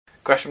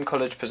Gresham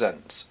College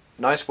presents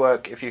Nice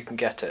Work If You Can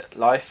Get It,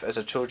 Life as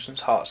a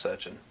Children's Heart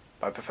Surgeon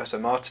by Professor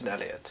Martin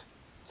Elliott.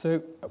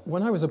 So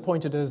when I was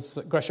appointed as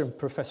Gresham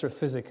Professor of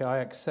Physics, I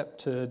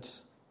accepted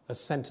a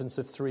sentence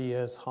of 3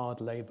 years hard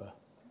labour.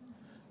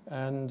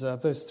 And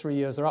those 3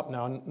 years are up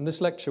now, and this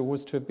lecture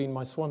was to have been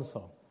my swan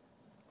song.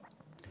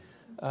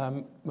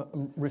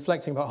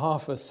 Reflecting about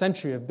half a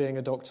century of being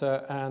a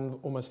doctor and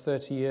almost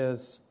 30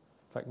 years,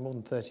 in fact more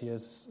than 30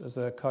 years, as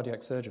a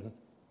cardiac surgeon.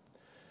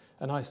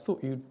 And I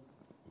thought you'd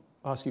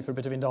ask you for a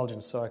bit of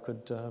indulgence so I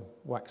could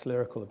wax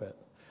lyrical a bit.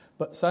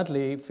 But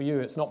sadly for you,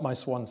 it's not my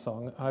swan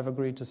song. I've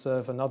agreed to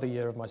serve another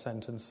year of my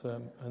sentence,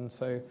 and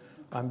so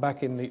I'm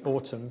back in the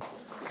autumn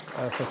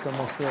for some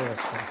more serious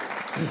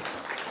stuff.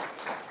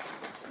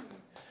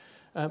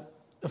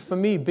 For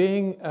me,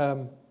 being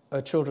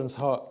a children's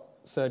heart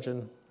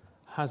surgeon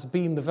has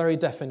been the very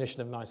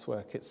definition of nice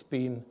work. It's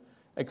been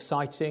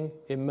exciting,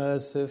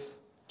 immersive,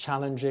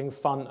 challenging,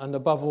 fun, and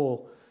above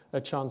all, a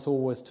chance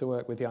always to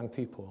work with young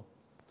people.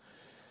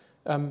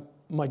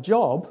 My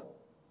job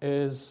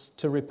is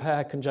to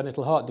repair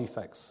congenital heart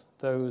defects,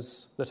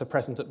 those that are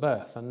present at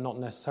birth and not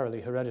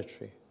necessarily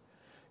hereditary.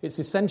 It's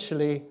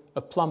essentially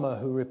a plumber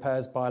who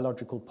repairs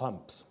biological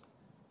pumps.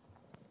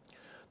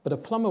 But a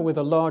plumber with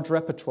a large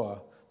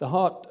repertoire. The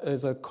heart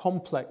is a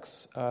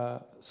complex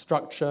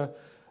structure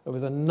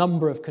with a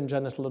number of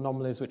congenital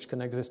anomalies which can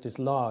exist is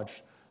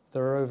large.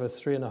 There are over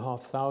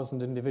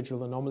 3,500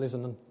 individual anomalies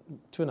and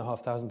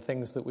 2,500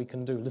 things that we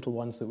can do, little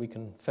ones that we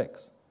can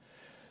fix.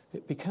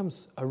 It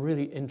becomes a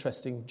really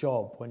interesting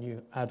job when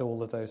you add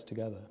all of those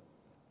together.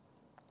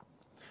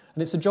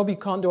 And it's a job you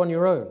can't do on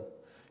your own.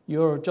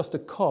 You're just a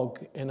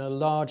cog in a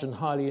large and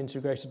highly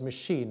integrated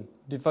machine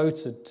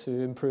devoted to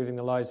improving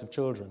the lives of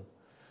children.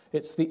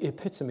 It's the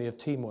epitome of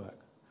teamwork.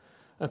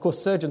 And of course,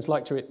 surgeons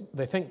like to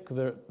think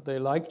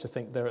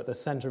they're at the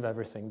center of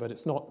everything, but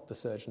it's not the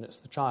surgeon, it's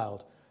the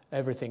child.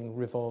 Everything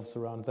revolves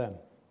around them.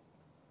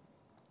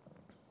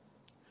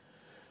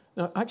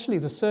 Now, actually,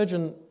 the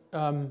surgeon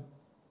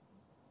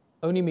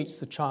only meets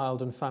the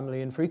child and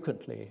family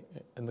infrequently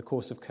in the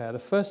course of care. The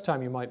first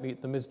time you might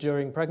meet them is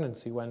during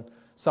pregnancy, when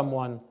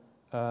someone,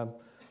 a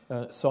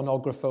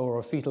sonographer or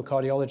a fetal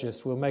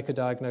cardiologist, will make a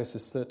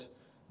diagnosis that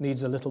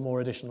needs a little more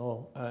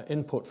additional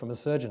input from a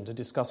surgeon to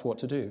discuss what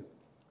to do.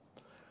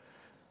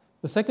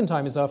 The second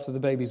time is after the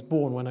baby's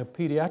born, when a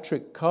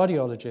pediatric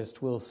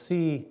cardiologist will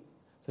see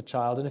the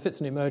child, and if it's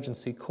an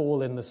emergency,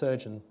 call in the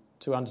surgeon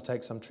to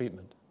undertake some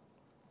treatment.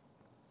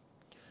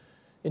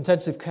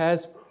 Intensive care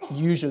is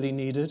usually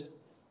needed,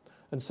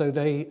 and so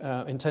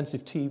the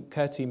intensive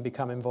care team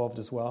become involved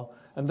as well.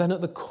 And then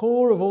at the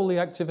core of all the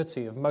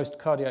activity of most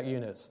cardiac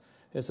units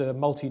is a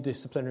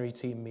multidisciplinary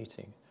team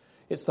meeting.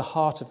 It's the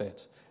heart of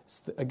it.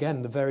 It's,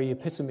 again, the very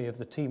epitome of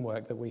the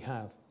teamwork that we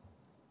have.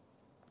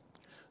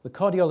 The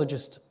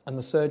cardiologist and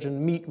the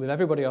surgeon meet with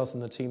everybody else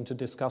in the team to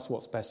discuss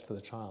what's best for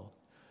the child.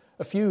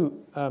 A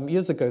few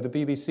years ago, the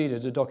BBC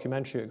did a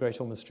documentary at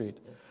Great Ormond Street.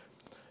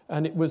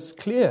 And it was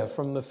clear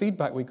from the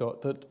feedback we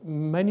got that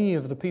many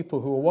of the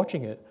people who were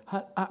watching it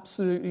had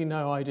absolutely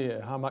no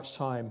idea how much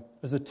time,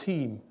 as a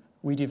team,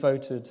 we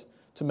devoted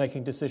to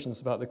making decisions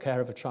about the care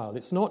of a child.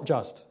 It's not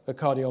just a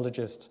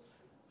cardiologist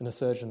and a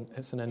surgeon,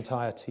 it's an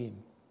entire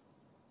team.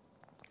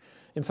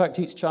 In fact,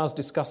 each child's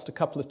discussed a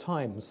couple of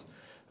times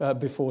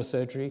before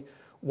surgery,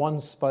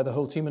 once by the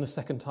whole team and a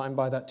second time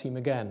by that team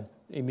again,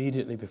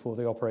 immediately before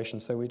the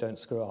operation, so we don't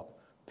screw up.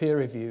 Peer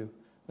review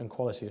and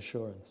quality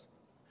assurance.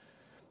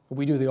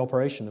 We do the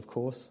operation, of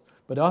course,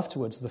 but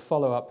afterwards the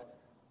follow-up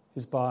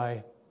is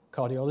by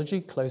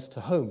cardiology close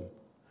to home.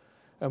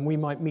 And we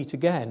might meet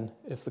again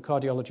if the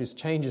cardiologist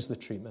changes the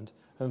treatment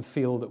and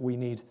feel that we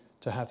need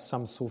to have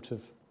some sort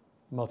of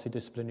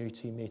multidisciplinary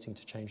team meeting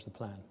to change the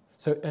plan.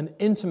 So an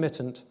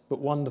intermittent but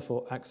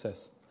wonderful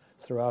access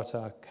throughout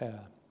our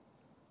care.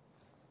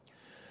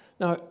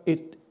 Now,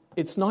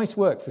 it's nice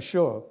work for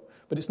sure,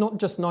 but it's not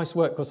just nice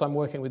work because I'm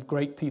working with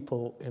great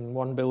people in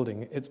one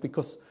building. It's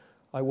because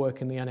I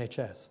work in the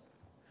NHS.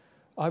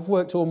 I've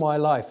worked all my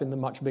life in the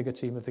much bigger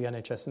team of the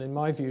NHS, and in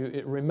my view,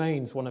 it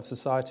remains one of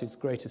society's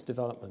greatest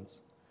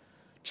developments.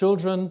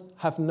 Children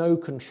have no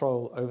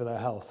control over their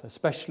health,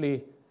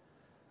 especially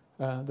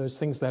those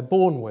things they're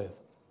born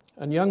with.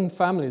 And young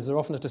families are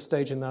often at a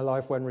stage in their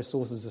life when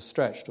resources are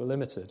stretched or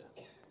limited.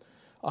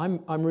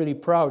 I'm really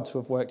proud to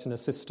have worked in a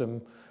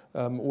system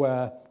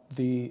where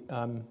the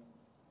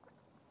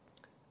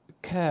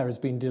care has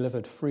been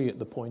delivered free at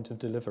the point of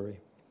delivery.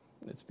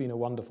 It's been a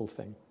wonderful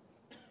thing.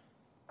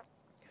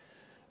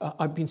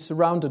 I've been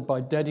surrounded by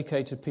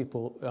dedicated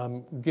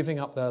people giving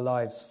up their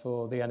lives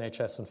for the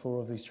NHS and for all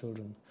of these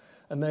children.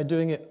 And they're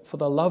doing it for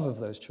the love of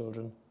those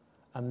children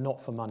and not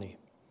for money.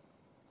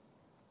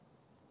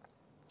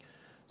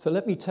 So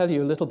let me tell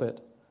you a little bit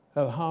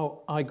of how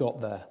I got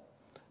there.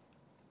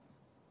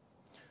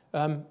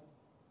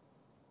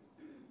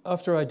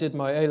 After I did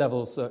my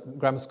A-levels at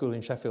grammar school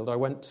in Sheffield, I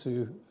went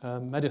to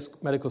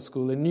medical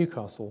school in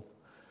Newcastle.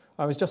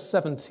 I was just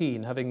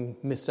 17, having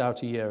missed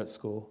out a year at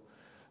school.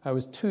 I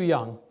was too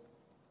young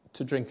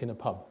to drink in a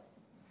pub.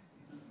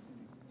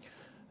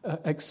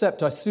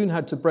 except I soon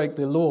had to break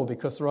the law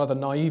because rather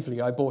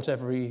naively I bought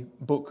every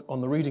book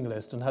on the reading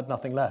list and had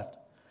nothing left.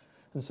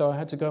 And so I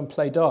had to go and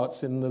play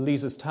darts in the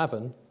Lisa's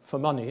Tavern for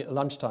money at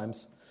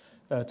lunchtimes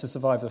to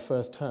survive the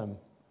first term.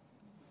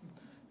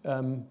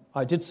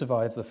 I did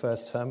survive the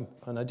first term,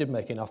 and I did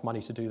make enough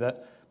money to do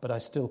that, but I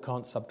still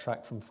can't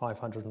subtract from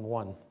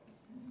 501.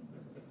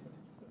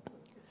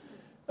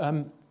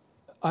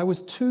 I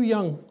was too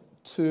young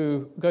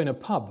to go in a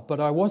pub,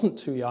 but I wasn't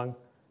too young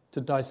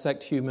to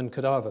dissect human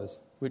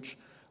cadavers, which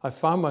I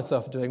found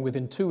myself doing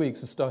within 2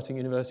 weeks of starting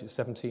university at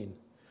 17.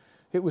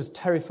 It was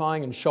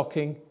terrifying and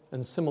shocking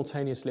and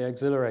simultaneously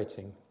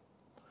exhilarating.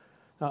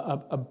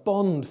 A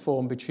bond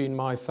formed between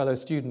my fellow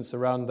students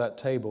around that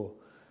table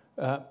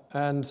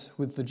and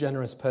with the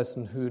generous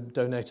person who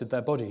donated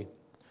their body.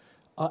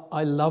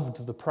 I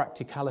loved the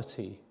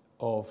practicality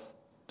of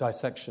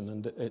dissection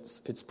and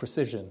its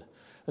precision,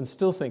 and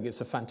still think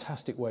it's a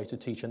fantastic way to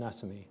teach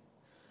anatomy.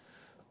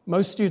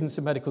 Most students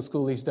in medical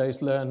school these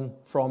days learn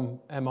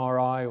from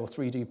MRI or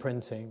 3D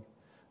printing,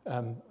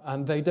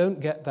 and they don't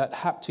get that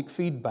haptic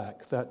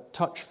feedback, that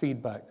touch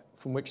feedback,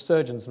 from which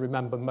surgeons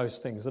remember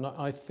most things, and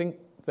I think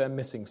they're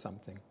missing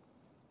something.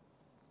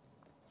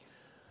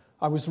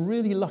 I was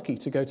really lucky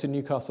to go to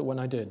Newcastle when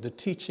I did. The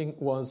teaching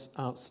was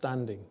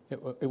outstanding.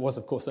 It was,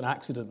 of course, an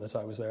accident that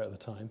I was there at the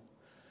time.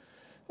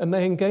 And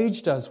they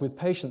engaged us with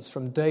patients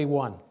from day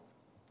one,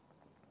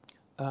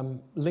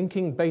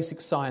 linking basic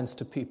science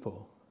to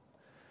people.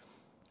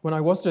 When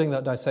I was doing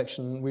that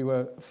dissection, we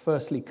were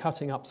firstly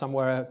cutting up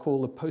somewhere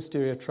called the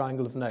posterior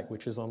triangle of neck,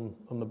 which is on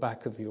the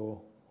back of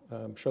your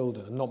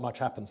shoulder. Not much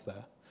happens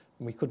there,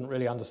 and we couldn't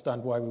really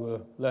understand why we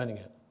were learning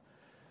it.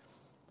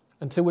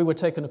 Until we were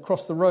taken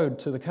across the road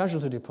to the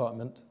casualty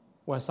department,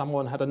 where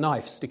someone had a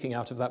knife sticking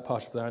out of that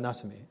part of their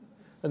anatomy.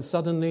 And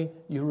suddenly,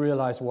 you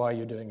realize why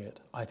you're doing it.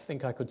 I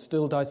think I could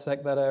still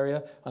dissect that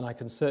area, and I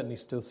can certainly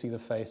still see the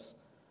face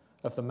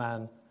of the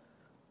man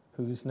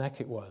whose neck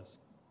it was.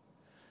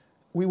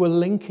 We were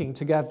linking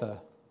together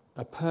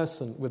a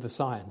person with the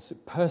science,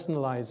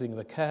 personalizing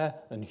the care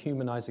and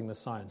humanizing the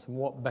science. And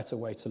what better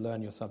way to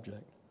learn your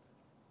subject?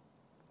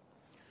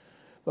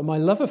 But my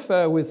love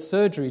affair with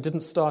surgery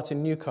didn't start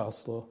in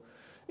Newcastle.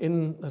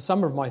 In the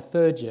summer of my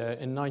third year,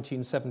 in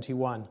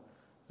 1971,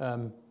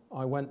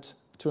 I went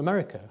to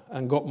America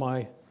and got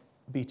my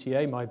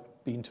BTA, my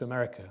Been to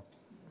America.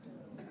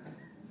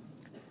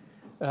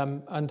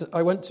 And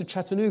I went to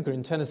Chattanooga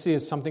in Tennessee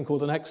as something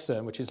called an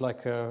extern, which is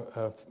like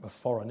a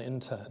foreign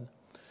intern.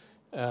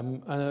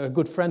 And a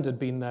good friend had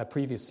been there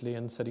previously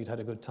and said he'd had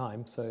a good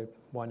time, so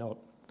why not?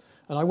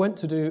 And I went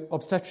to do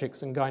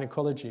obstetrics and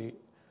gynecology.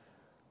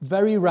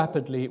 Very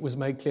rapidly, it was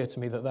made clear to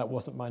me that that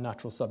wasn't my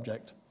natural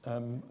subject,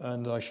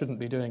 and I shouldn't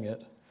be doing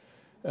it.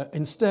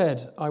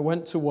 Instead, I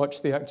went to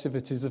watch the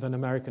activities of an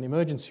American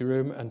emergency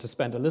room and to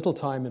spend a little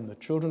time in the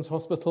children's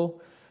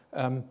hospital,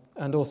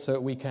 and also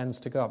at weekends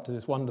to go up to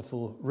this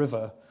wonderful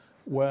river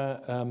where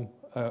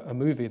a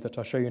movie that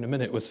I'll show you in a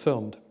minute was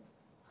filmed.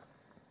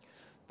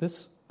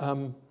 This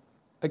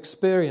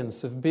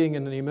experience of being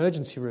in an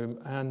emergency room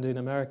and in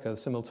America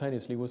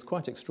simultaneously was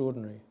quite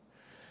extraordinary.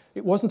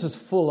 It wasn't as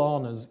full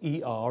on as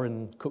ER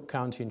in Cook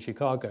County in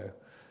Chicago,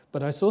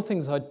 but I saw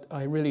things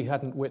I really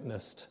hadn't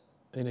witnessed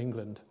in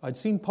England. I'd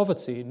seen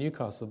poverty in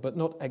Newcastle, but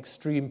not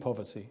extreme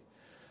poverty.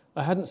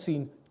 I hadn't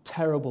seen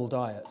terrible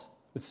diet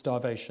with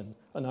starvation,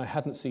 and I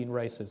hadn't seen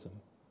racism.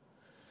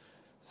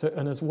 So,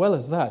 and as well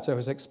as that, I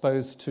was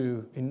exposed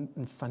to in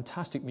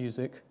fantastic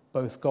music,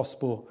 both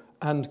gospel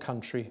and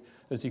country,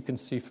 as you can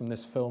see from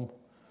this film,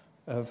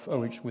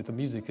 which with the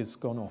music has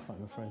gone off,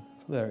 I'm afraid.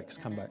 The lyrics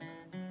come back.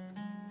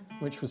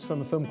 Which was from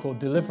a film called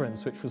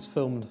Deliverance, which was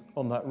filmed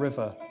on that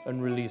river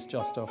and released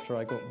just after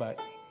I got back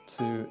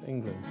to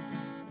England.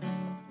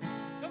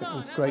 It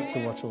was great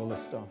to watch all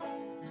this stuff.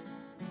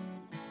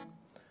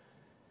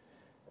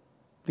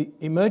 The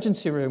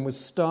emergency room was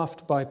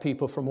staffed by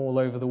people from all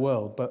over the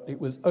world, but it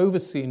was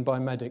overseen by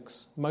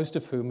medics, most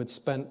of whom had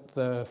spent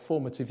their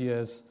formative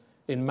years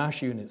in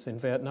MASH units in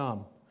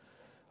Vietnam.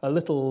 A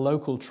little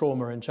local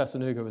trauma in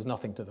Chattanooga was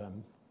nothing to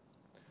them.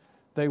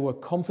 They were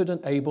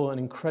confident, able, and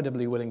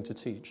incredibly willing to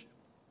teach.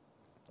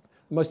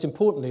 Most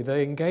importantly,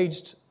 they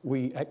engaged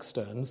we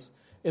externs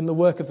in the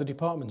work of the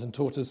department and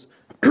taught us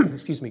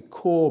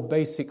core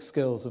basic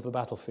skills of the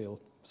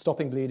battlefield,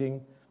 stopping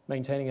bleeding,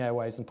 maintaining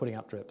airways, and putting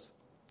up drips.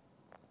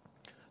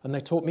 And they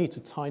taught me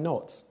to tie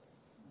knots.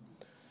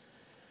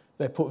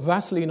 They put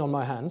Vaseline on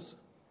my hands,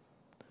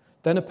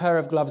 then a pair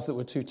of gloves that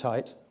were too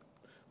tight,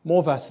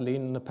 more Vaseline,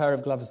 and a pair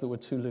of gloves that were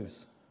too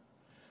loose.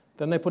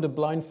 Then they put a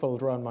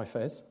blindfold around my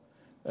face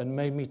and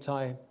made me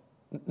tie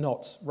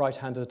knots,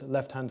 right-handed,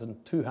 left-handed,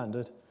 and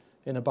two-handed,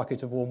 in a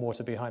bucket of warm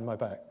water behind my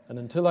back. And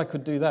until I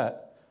could do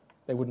that,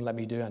 they wouldn't let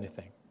me do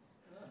anything.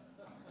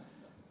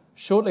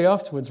 Shortly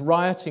afterwards,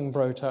 rioting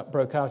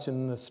broke out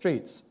in the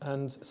streets,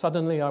 and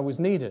suddenly I was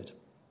needed.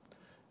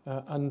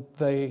 And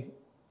they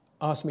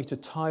asked me to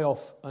tie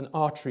off an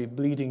artery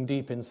bleeding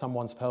deep in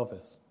someone's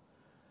pelvis.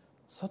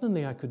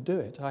 Suddenly I could do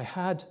it. I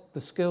had the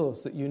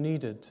skills that you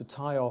needed to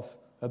tie off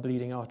a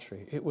bleeding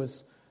artery. It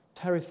was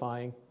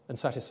terrifying and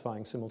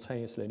satisfying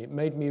simultaneously. And it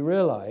made me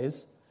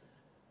realize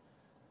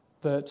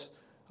that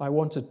I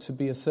wanted to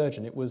be a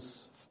surgeon. It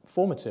was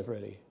formative,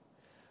 really.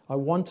 I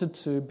wanted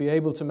to be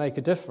able to make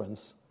a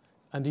difference,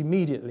 and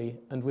immediately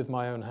and with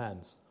my own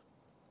hands.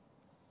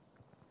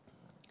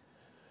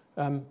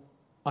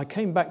 I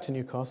came back to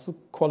Newcastle,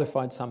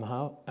 qualified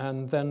somehow,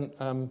 and then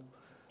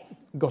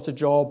got a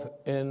job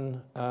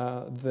in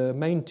the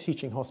main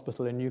teaching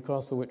hospital in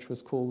Newcastle, which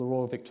was called the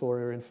Royal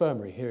Victoria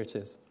Infirmary. Here it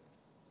is.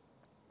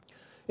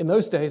 In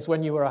those days,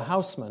 when you were a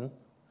houseman,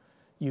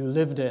 you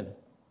lived in.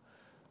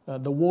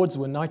 The wards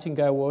were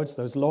Nightingale wards,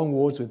 those long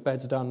wards with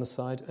beds down the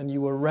side, and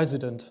you were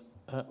resident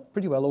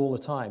pretty well all the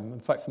time. In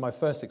fact, for my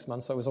first 6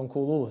 months, I was on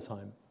call all the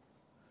time.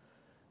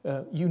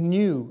 You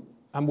knew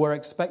and were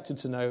expected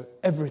to know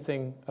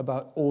everything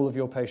about all of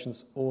your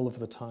patients all of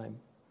the time.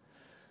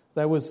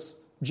 There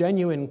was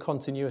genuine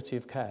continuity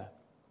of care,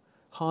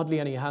 hardly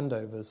any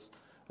handovers,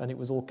 and it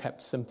was all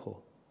kept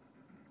simple.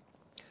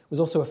 It was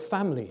also a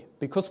family.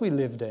 Because we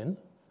lived in,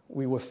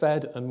 we were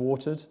fed and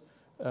watered,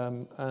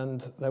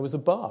 and there was a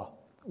bar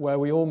where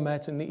we all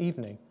met in the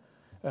evening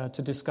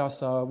to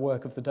discuss our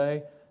work of the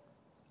day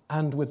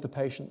and with the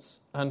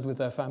patients and with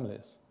their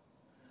families.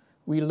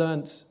 We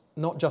learnt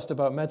not just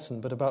about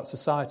medicine, but about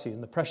society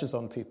and the pressures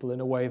on people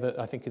in a way that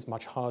I think is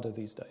much harder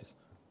these days.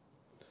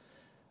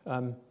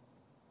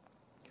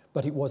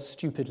 But it was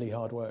stupidly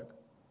hard work.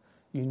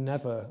 You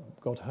never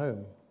got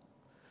home.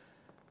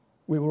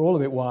 We were all a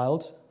bit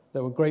wild.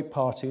 There were great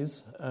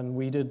parties, and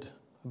we did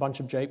a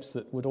bunch of japes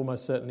that would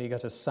almost certainly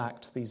get us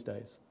sacked these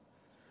days.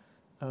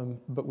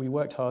 But we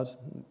worked hard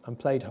and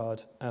played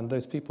hard, and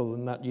those people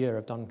in that year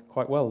have done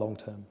quite well long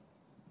term.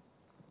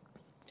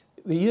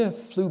 The year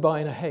flew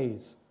by in a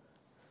haze,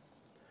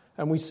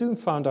 and we soon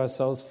found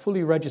ourselves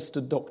fully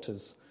registered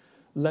doctors,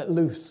 let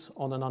loose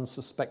on an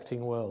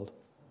unsuspecting world.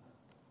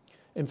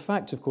 In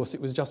fact, of course, it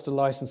was just a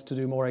license to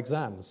do more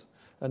exams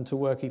and to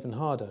work even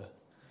harder.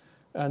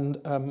 And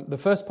the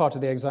first part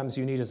of the exams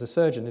you need as a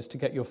surgeon is to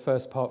get your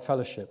first part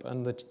fellowship.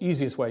 And the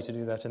easiest way to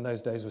do that in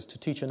those days was to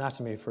teach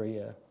anatomy for a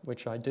year,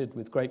 which I did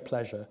with great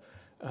pleasure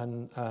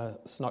and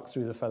snuck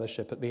through the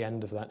fellowship at the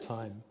end of that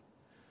time.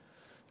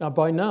 Now,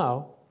 by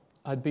now,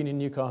 I'd been in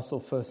Newcastle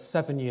for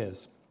 7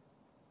 years.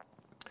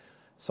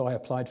 So I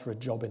applied for a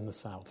job in the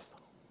south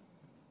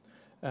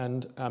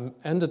and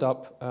ended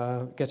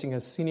up getting a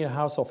senior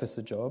house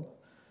officer job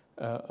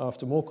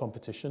after more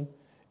competition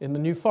in the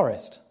New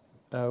Forest,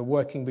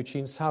 working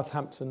between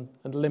Southampton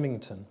and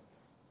Lymington.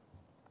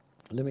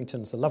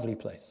 Lymington's a lovely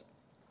place.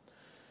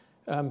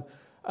 And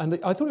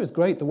I thought it was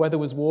great. The weather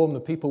was warm. The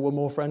people were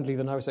more friendly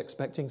than I was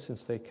expecting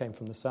since they came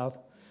from the south.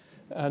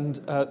 And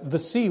the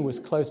sea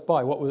was close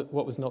by.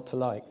 What was not to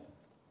like?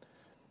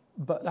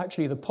 But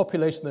actually, the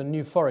population of the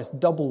New Forest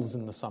doubles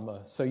in the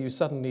summer. So you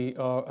suddenly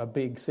are a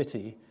big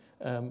city,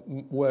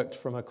 worked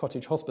from a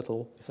cottage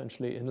hospital,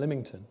 essentially, in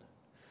Lymington.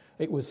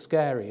 It was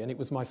scary, and it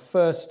was my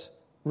first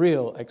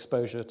real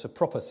exposure to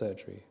proper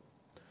surgery.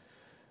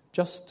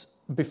 Just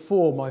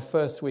before my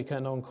first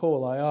weekend on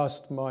call, I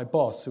asked my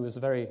boss, who was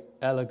a very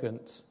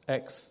elegant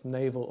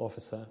ex-naval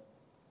officer,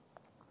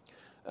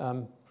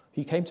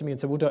 he came to me and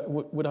said,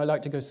 would I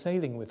like to go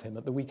sailing with him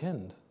at the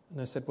weekend?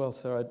 And I said, well,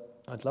 sir,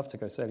 I'd love to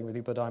go sailing with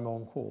you, but I'm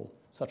on call.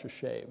 Such a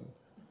shame.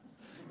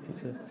 He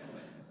said,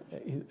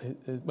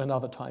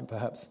 another time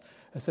perhaps.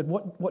 I said,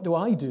 what do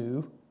I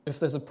do if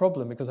there's a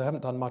problem, because I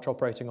haven't done much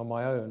operating on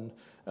my own?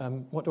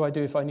 What do I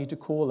do if I need to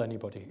call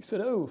anybody? He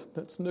said, oh,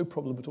 that's no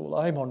problem at all.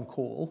 I'm on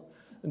call,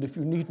 and if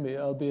you need me,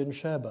 I'll be in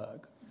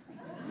Cherbourg.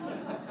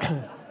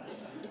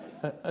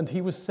 And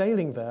he was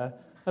sailing there,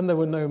 and there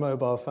were no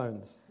mobile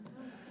phones.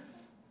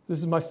 This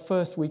is my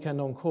first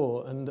weekend on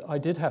call, and I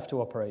did have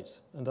to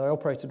operate. And I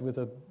operated with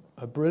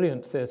a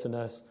brilliant theatre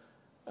nurse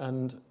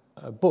and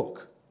a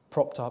book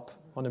propped up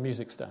on a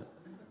music stand.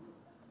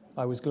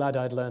 I was glad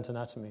I'd learnt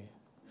anatomy.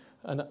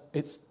 And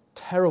it's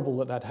terrible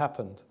that that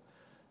happened.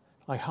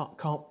 I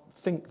can't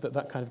think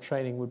that kind of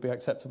training would be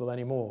acceptable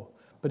anymore.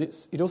 But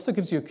it also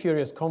gives you a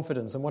curious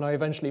confidence. And when I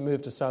eventually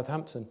moved to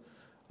Southampton,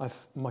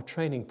 my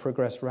training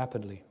progressed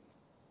rapidly.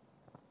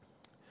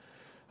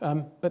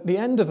 At the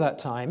end of that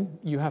time,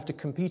 you have to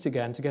compete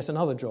again to get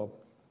another job.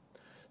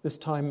 This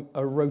time,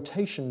 a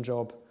rotation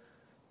job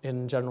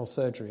in general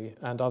surgery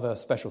and other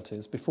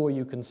specialties before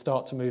you can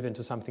start to move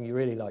into something you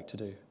really like to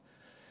do.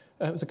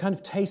 It was a kind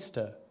of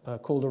taster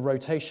called a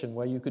rotation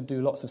where you could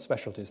do lots of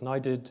specialties. And I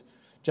did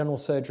general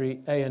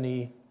surgery,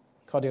 A&E,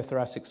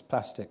 cardiothoracics,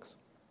 plastics.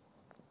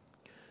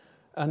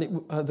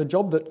 And the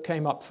job that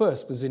came up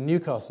first was in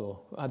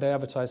Newcastle. They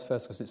advertised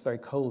first because it's very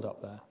cold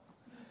up there.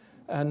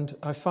 And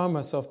I found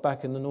myself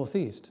back in the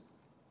northeast.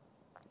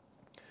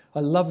 I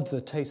loved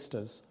the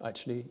tasters,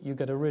 actually. You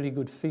get a really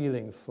good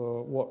feeling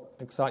for what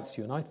excites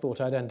you. And I thought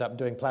I'd end up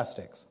doing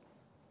plastics.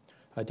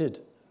 I did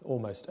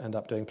almost end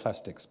up doing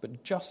plastics.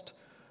 But just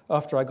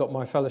after I got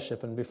my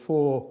fellowship and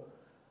before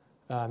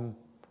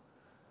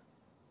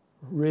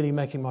really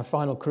making my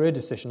final career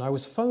decision, I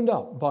was phoned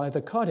up by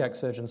the cardiac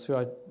surgeons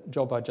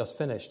job I'd just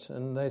finished.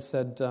 And they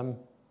said,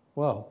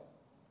 well,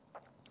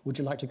 would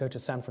you like to go to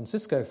San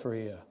Francisco for a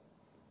year?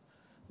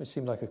 which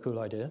seemed like a cool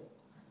idea,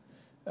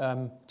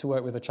 to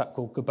work with a chap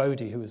called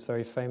Gabodi, who was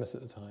very famous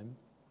at the time.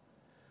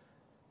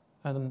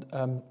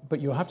 But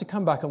you'll have to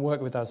come back and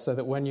work with us so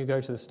that when you go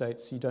to the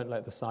States, you don't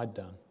let the side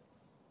down.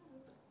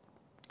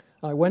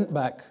 I went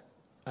back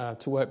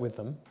to work with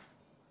them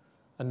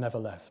and never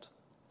left.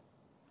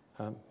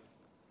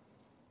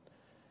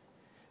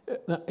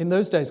 In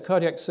those days,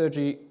 cardiac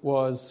surgery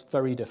was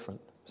very different.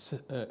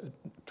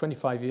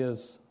 25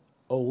 years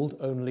old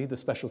only, the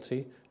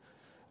specialty.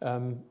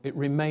 It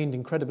remained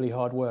incredibly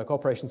hard work.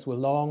 Operations were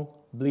long,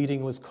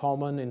 bleeding was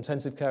common,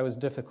 intensive care was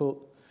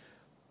difficult.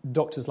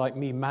 Doctors like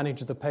me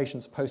managed the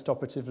patients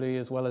post-operatively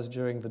as well as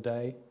during the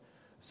day,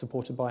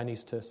 supported by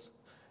anaesthetists.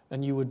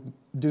 And you would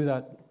do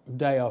that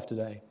day after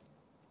day.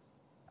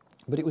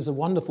 But it was a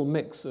wonderful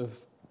mix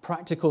of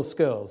practical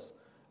skills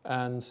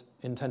and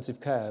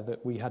intensive care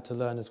that we had to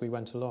learn as we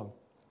went along.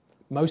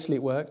 Mostly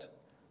it worked,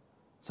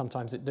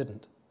 sometimes it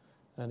didn't.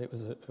 And it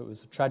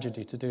was a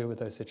tragedy to deal with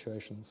those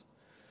situations.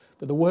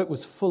 But the work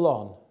was full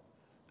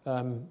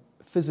on,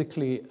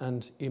 physically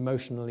and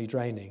emotionally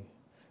draining,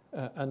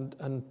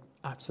 and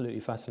absolutely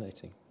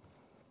fascinating.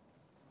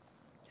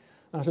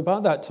 At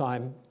about that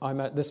time, I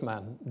met this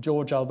man,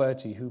 George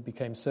Alberti, who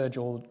became Sir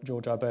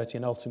George Alberti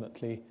and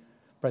ultimately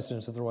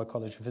President of the Royal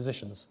College of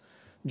Physicians.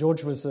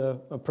 George was a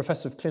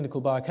professor of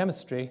clinical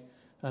biochemistry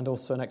and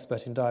also an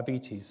expert in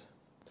diabetes.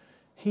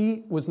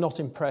 He was not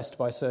impressed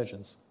by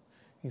surgeons.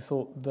 He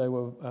thought they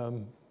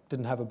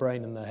didn't have a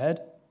brain in their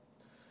head,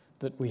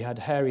 that we had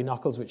hairy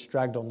knuckles which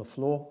dragged on the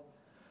floor,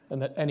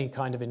 and that any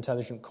kind of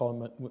intelligent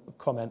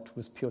comment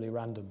was purely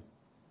random.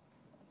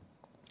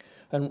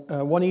 And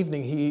one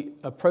evening he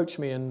approached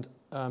me and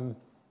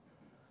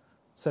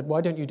said,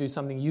 "Why don't you do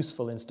something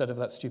useful instead of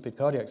that stupid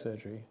cardiac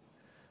surgery?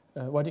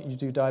 Why don't you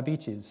do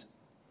diabetes?"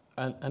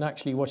 And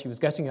actually what he was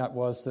getting at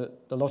was that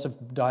a lot of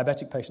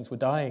diabetic patients were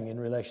dying in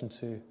relation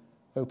to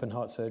open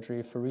heart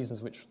surgery for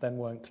reasons which then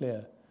weren't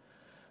clear.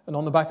 And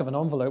on the back of an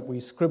envelope, we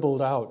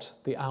scribbled out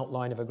the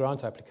outline of a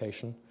grant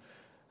application.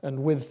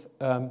 And with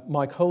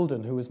Mike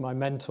Holden, who was my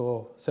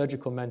mentor,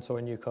 surgical mentor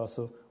in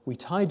Newcastle, we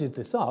tidied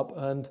this up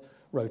and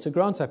wrote a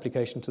grant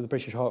application to the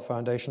British Heart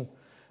Foundation,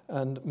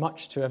 and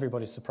much to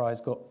everybody's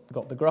surprise,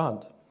 got the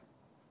grant.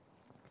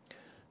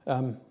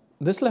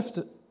 This left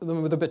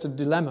them with a bit of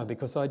dilemma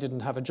because I didn't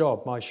have a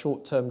job. My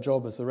short-term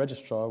job as a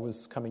registrar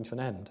was coming to an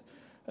end.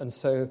 And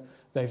so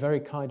they very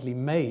kindly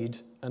made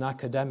an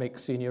academic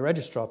senior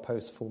registrar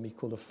post for me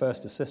called a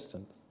first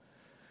assistant,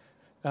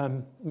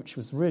 which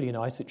was really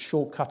nice. It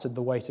shortcutted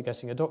the way to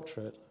getting a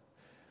doctorate.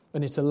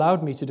 And it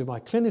allowed me to do my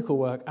clinical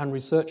work and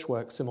research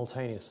work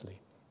simultaneously.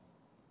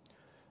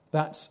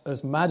 That's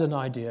as mad an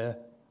idea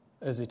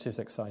as it is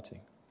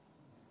exciting.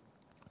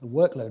 The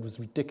workload was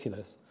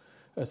ridiculous.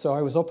 So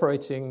I was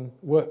operating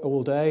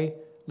all day,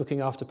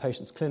 looking after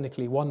patients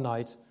clinically one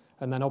night,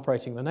 and then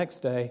operating the next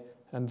day,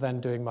 and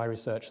then doing my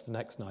research the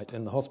next night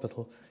in the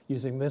hospital,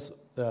 using this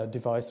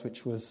device,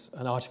 which was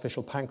an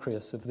artificial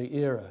pancreas of the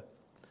era,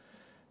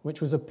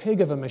 which was a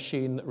pig of a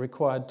machine that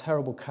required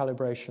terrible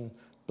calibration,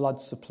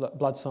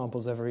 blood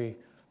samples every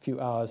few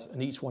hours,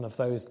 and each one of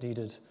those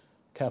needed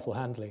careful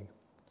handling.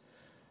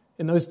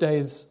 In those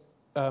days,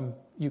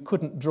 you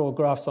couldn't draw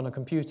graphs on a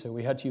computer.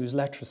 We had to use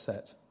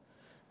Letraset.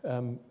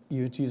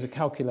 You had to use a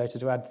calculator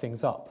to add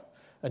things up.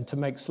 And to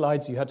make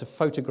slides, you had to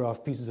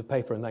photograph pieces of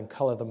paper and then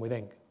colour them with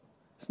ink.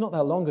 It's not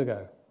that long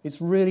ago. It's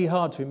really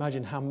hard to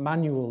imagine how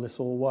manual this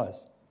all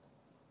was.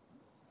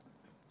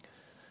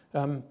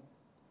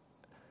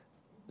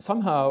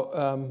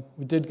 Somehow,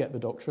 we did get the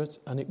doctorate,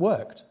 and it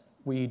worked.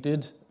 We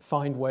did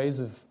find ways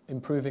of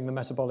improving the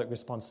metabolic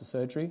response to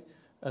surgery,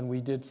 and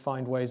we did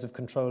find ways of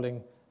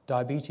controlling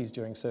diabetes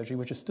during surgery,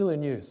 which are still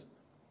in use.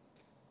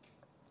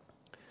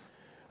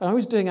 And I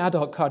was doing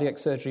adult cardiac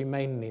surgery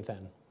mainly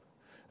then.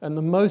 And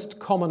the most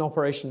common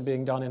operation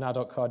being done in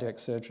adult cardiac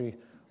surgery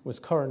was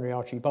coronary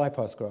artery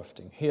bypass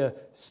grafting. Here,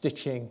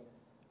 stitching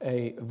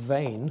a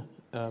vein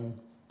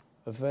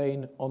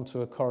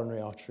onto a coronary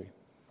artery.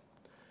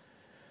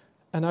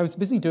 And I was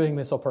busy doing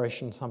this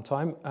operation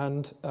sometime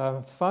and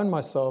found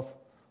myself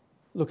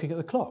looking at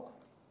the clock.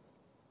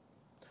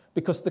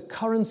 Because the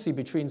currency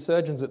between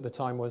surgeons at the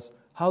time was,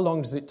 how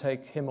long does it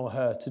take him or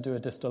her to do a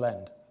distal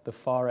end, the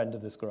far end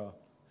of this graph?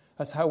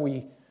 That's how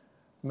we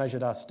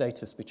measured our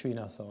status between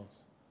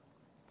ourselves.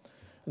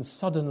 And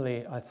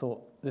suddenly I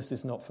thought, this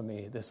is not for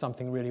me. There's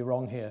something really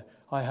wrong here.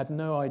 I had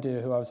no idea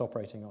who I was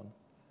operating on.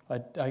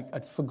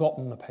 I'd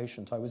forgotten the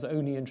patient. I was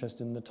only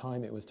interested in the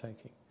time it was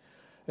taking.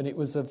 And it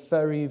was a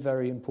very,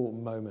 very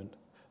important moment.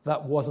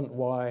 That wasn't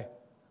why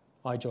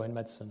I joined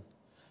medicine.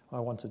 I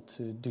wanted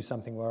to do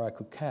something where I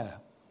could care.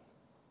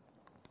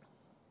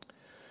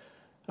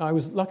 I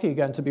was lucky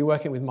again to be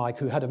working with Mike,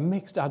 who had a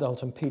mixed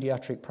adult and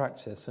pediatric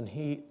practice, and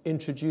he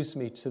introduced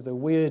me to the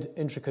weird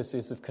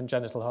intricacies of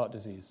congenital heart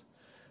disease,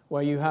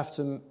 where you have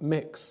to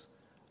mix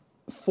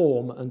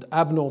form and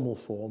abnormal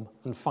form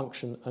and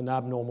function and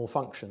abnormal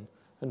function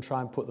and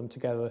try and put them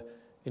together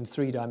in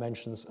 3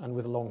 dimensions and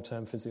with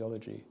long-term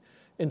physiology.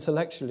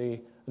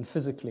 Intellectually and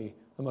physically,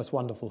 the most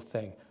wonderful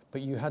thing,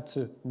 but you had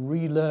to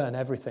relearn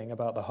everything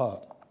about the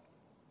heart.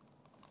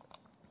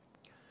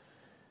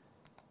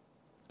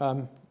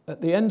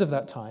 At the end of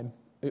that time,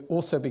 it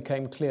also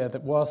became clear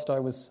that whilst I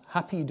was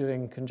happy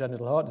doing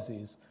congenital heart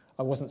disease,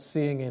 I wasn't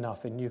seeing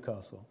enough in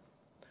Newcastle.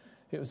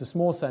 It was a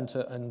small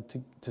centre,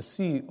 and to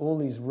see all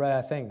these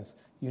rare things,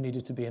 you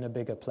needed to be in a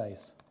bigger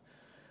place.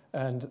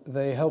 And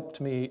they helped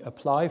me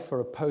apply for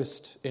a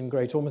post in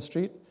Great Ormond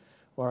Street,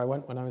 where I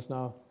went when I was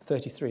now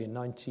 33, in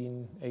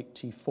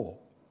 1984.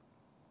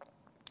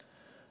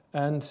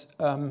 And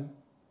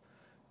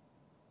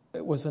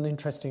it was an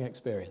interesting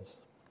experience.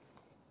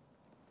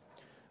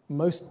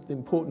 Most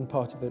important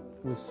part of it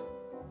was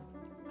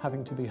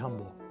having to be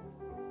humble.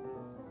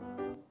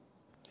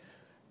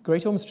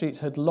 Great Ormond Street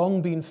had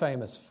long been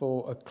famous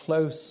for a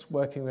close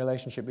working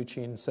relationship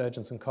between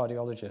surgeons and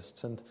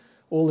cardiologists, and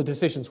all the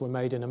decisions were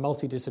made in a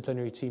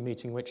multidisciplinary team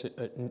meeting, which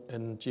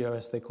in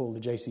GOS they call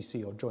the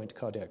JCC, or Joint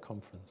Cardiac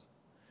Conference.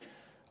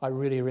 I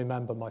really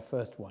remember my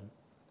first one.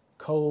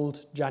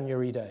 Cold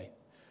January day.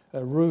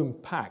 A room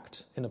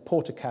packed in a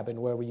porter cabin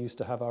where we used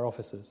to have our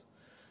offices.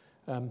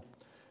 And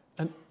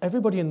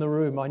everybody in the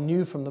room I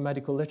knew from the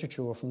medical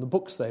literature or from the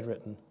books they'd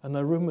written, and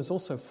the room was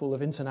also full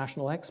of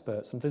international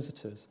experts and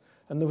visitors.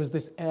 And there was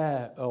this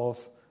air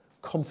of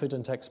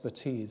confident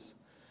expertise.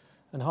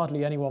 And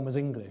hardly anyone was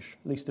English,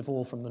 least of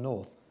all from the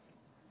north.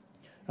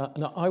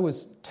 And I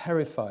was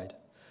terrified.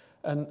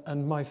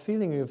 And my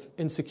feeling of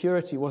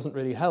insecurity wasn't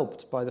really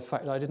helped by the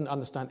fact that I didn't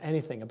understand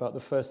anything about the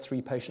first 3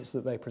 patients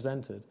that they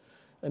presented.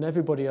 And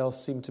everybody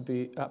else seemed to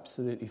be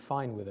absolutely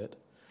fine with it.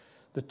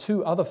 The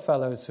 2 other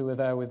fellows who were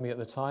there with me at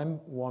the time,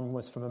 one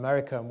was from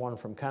America and one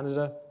from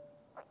Canada,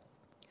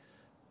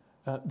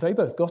 they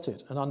both got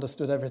it and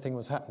understood everything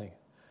was happening.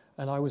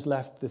 And I was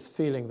left this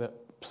feeling that,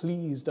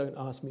 please don't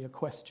ask me a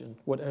question.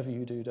 Whatever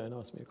you do, don't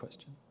ask me a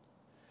question.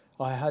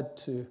 I had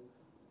to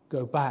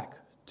go back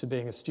to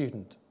being a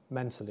student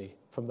mentally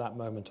from that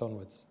moment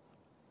onwards.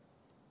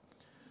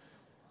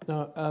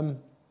 Now,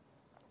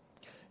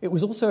 it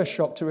was also a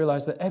shock to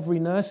realize that every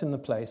nurse in the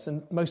place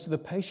and most of the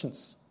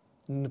patients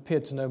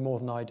appeared to know more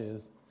than I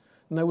did.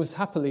 And there was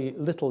happily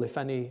little, if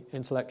any,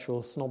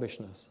 intellectual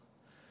snobbishness.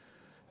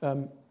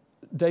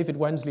 David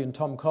Wensley and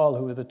Tom Carl,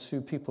 who were the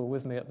 2 people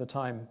with me at the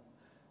time,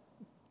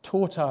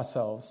 taught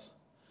ourselves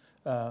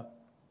a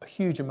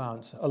huge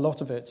amount, a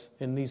lot of it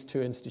in these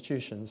 2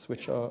 institutions,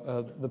 which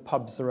are the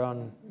pubs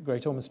around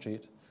Great Ormond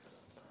Street,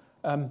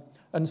 and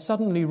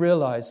suddenly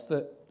realized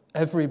that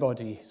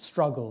everybody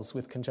struggles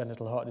with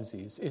congenital heart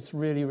disease. It's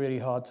really, really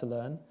hard to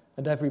learn,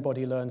 and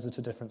everybody learns at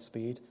a different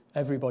speed.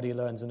 Everybody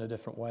learns in a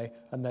different way,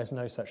 and there's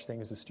no such thing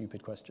as a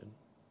stupid question.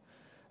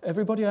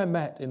 Everybody I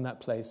met in that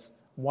place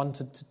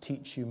wanted to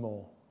teach you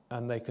more,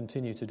 and they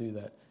continue to do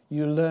that.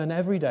 You learn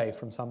every day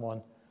from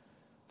someone,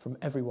 from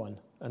everyone,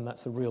 and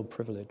that's a real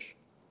privilege.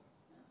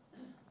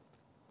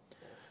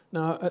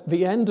 Now, at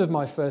the end of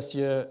my first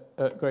year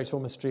at Great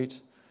Ormond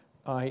Street,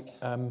 I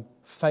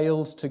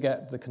failed to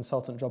get the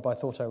consultant job I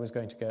thought I was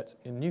going to get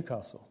in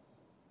Newcastle.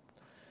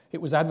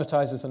 It was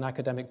advertised as an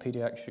academic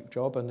pediatric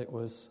job, and it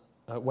was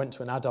went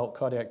to an adult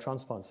cardiac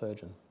transplant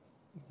surgeon.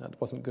 That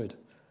wasn't good.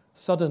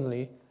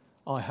 Suddenly,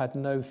 I had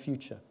no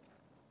future.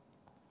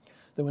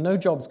 There were no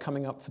jobs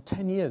coming up for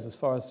 10 years, as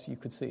far as you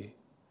could see,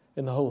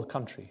 in the whole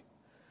country.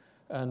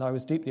 And I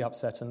was deeply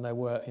upset, and there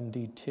were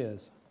indeed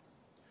tears.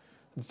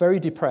 Very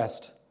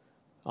depressed,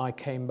 I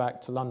came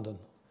back to London.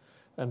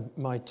 And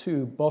my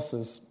 2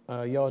 bosses,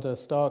 Yarda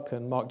Stark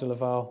and Mark de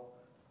Laval,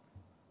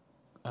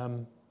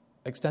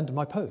 extended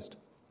my post.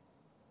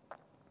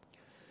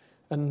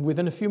 And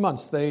within a few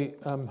months, they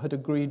had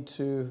agreed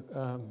to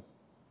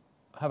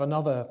have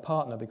another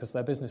partner because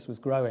their business was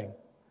growing.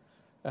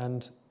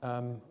 And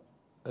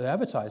they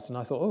advertised, and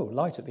I thought, oh,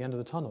 light at the end of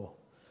the tunnel,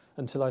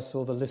 until I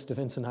saw the list of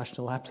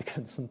international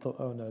applicants and thought,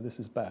 oh, no, this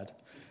is bad.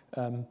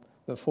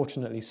 But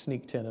fortunately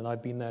sneaked in, and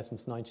I'd been there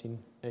since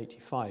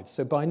 1985.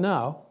 So by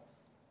now,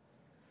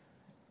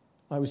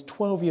 I was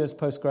 12 years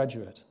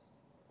postgraduate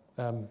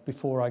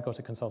before I got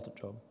a consultant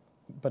job.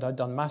 But I'd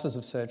done masses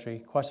of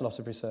surgery, quite a lot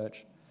of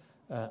research,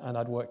 and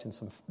I'd worked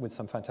with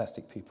some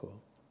fantastic people.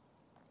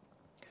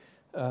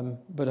 And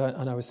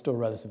I was still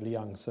relatively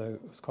young, so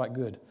it was quite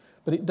good.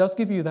 But it does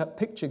give you, that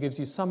picture gives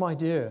you some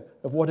idea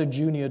of what a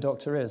junior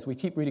doctor is. We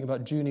keep reading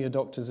about junior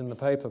doctors in the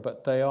paper,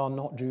 but they are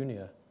not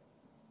junior.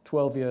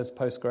 12 years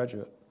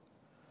postgraduate.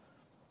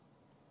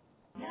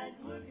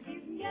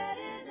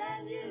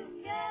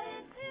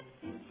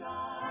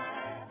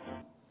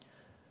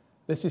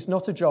 This is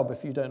not a job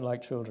if you don't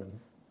like children.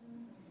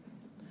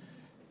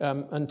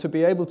 And to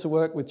be able to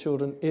work with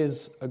children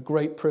is a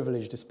great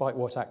privilege, despite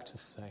what actors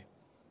say.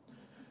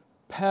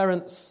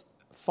 Parents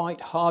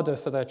fight harder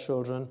for their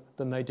children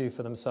than they do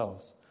for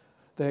themselves.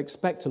 They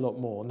expect a lot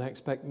more, and they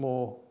expect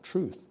more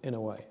truth, in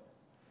a way.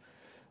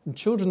 And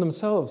children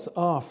themselves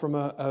are, from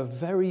a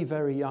very,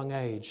 very young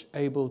age,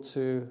 able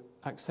to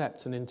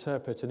accept and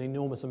interpret an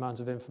enormous amount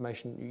of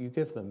information you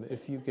give them,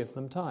 if you give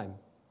them time.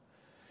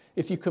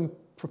 If you can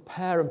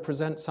prepare and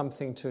present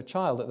something to a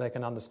child that they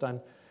can understand,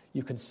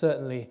 you can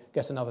certainly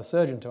get another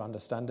surgeon to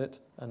understand it,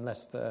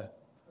 unless they're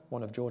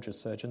one of George's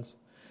surgeons,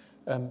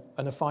 and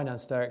a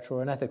finance director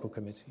or an ethical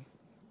committee.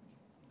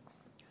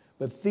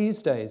 But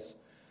these days,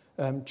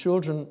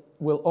 Children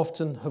will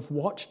often have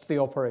watched the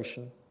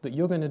operation that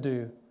you're going to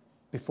do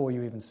before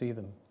you even see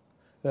them.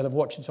 They'll have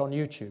watched it on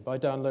YouTube. I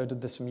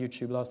downloaded this from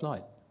YouTube last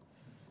night.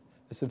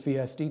 It's a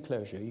VSD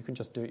closure. You can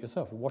just do it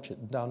yourself. Watch it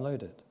and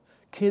download it.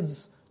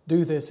 Kids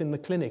do this in the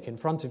clinic in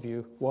front of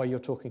you while you're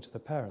talking to the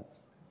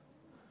parents.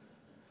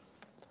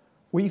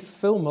 We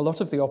film a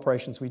lot of the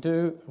operations we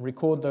do,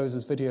 record those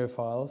as video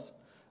files,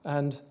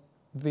 and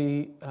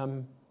we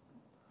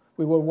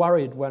were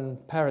worried when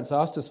parents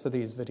asked us for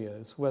these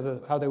videos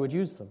how they would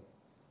use them,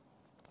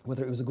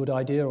 whether it was a good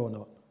idea or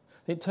not.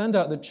 It turned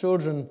out that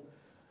children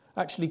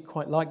actually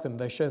quite like them.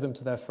 They show them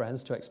to their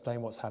friends to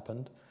explain what's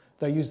happened.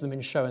 They use them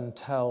in show and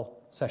tell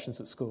sessions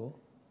at school.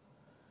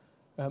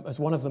 As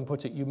one of them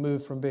put it, you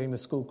move from being the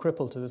school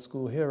cripple to the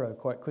school hero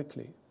quite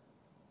quickly.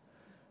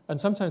 And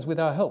sometimes with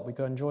our help, we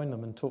go and join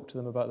them and talk to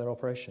them about their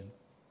operation.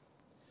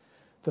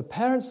 The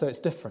parents, though, it's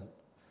different.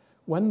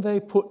 When they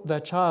put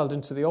their child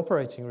into the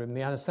operating room,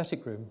 the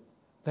anaesthetic room,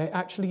 they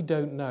actually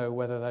don't know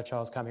whether their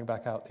child's coming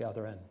back out the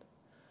other end.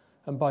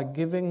 And by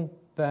giving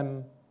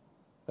them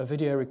a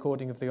video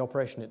recording of the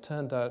operation, it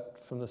turned out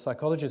from the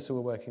psychologists who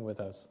were working with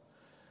us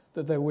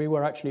that we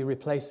were actually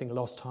replacing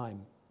lost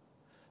time.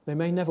 They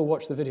may never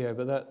watch the video,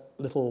 but that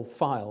little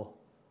file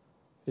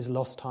is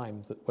lost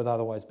time that would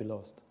otherwise be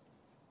lost.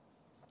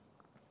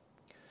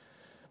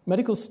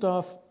 Medical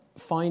staff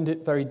find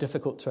it very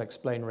difficult to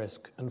explain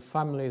risk, and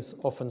families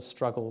often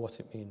struggle what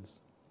it means.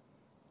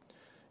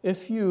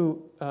 If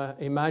you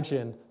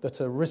imagine that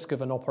a risk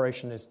of an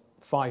operation is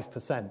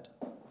 5%,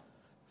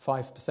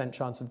 5%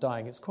 chance of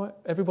dying,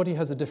 everybody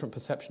has a different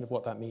perception of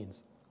what that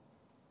means.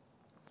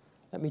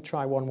 Let me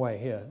try one way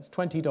here. It's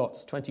 20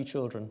 dots, 20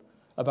 children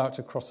about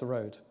to cross a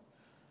road.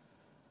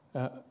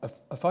 A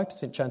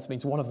 5% chance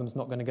means one of them's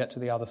not going to get to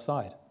the other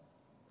side,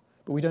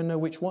 but we don't know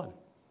which one.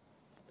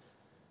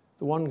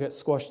 The one gets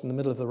squashed in the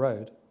middle of the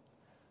road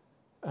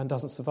and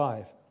doesn't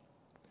survive.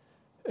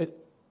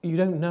 You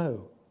don't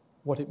know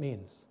what it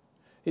means.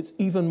 It's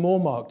even more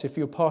marked if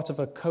you're part of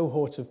a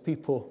cohort of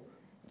people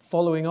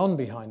following on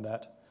behind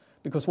that,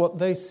 because what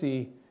they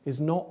see is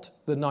not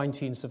the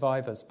 19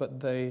 survivors, but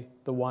the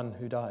one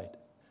who died.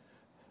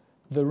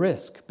 The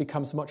risk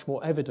becomes much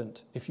more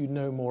evident if you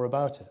know more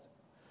about it,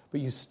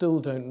 but you still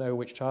don't know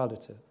which child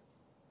it is.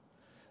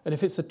 And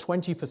if it's a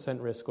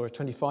 20% risk or a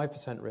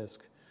 25%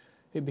 risk,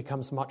 it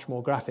becomes much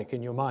more graphic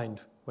in your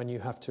mind when you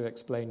have to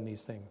explain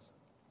these things.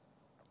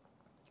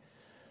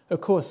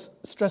 Of course,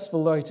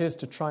 stressful though it is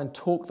to try and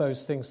talk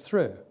those things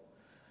through,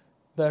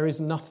 there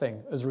is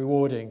nothing as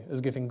rewarding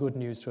as giving good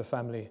news to a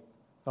family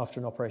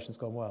after an operation's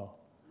gone well.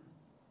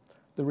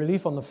 The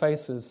relief on the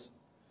faces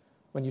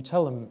when you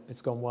tell them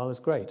it's gone well is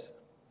great.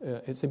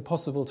 It's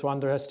impossible to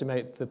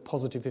underestimate the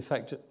positive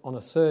effect on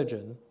a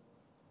surgeon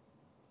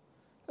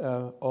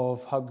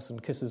of hugs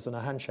and kisses and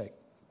a handshake.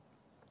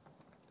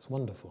 It's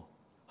wonderful.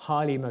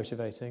 Highly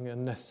motivating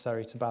and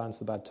necessary to balance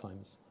the bad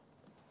times.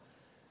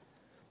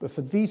 But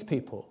for these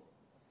people,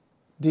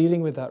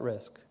 dealing with that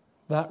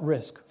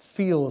risk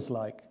feels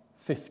like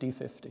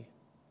 50-50.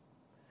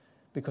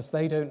 Because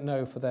they don't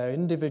know for their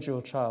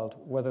individual child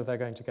whether they're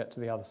going to get to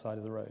the other side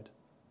of the road,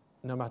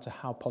 no matter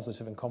how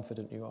positive and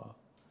confident you are.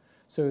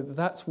 So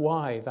that's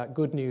why that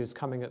good news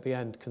coming at the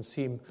end can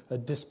seem a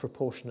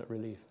disproportionate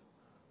relief.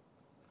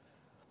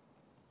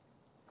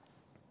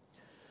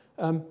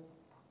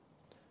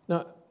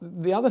 Now,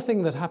 the other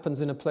thing that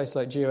happens in a place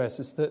like GOS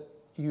is that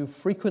you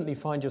frequently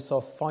find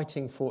yourself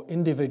fighting for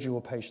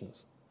individual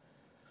patients.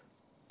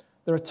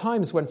 There are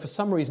times when, for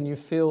some reason, you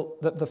feel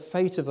that the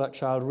fate of that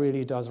child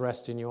really does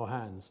rest in your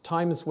hands.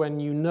 Times when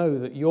you know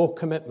that your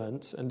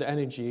commitment and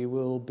energy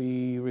will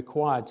be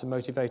required to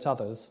motivate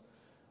others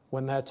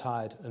when they're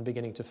tired and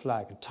beginning to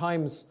flag.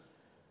 Times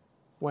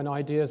when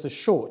ideas are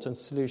short and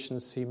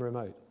solutions seem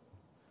remote.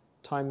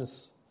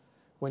 Times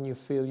when you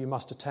feel you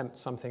must attempt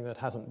something that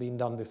hasn't been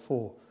done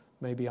before,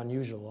 maybe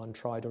unusual,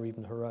 untried, or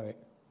even heroic.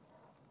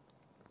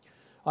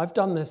 I've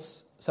done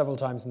this several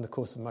times in the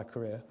course of my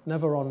career.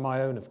 Never on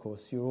my own, of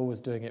course. You're always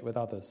doing it with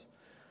others.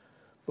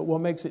 But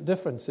what makes it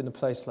different in a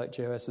place like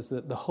GOS is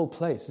that the whole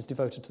place is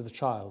devoted to the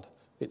child.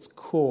 It's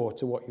core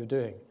to what you're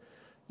doing.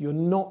 You're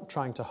not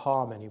trying to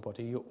harm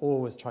anybody. You're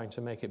always trying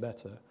to make it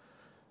better.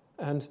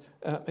 And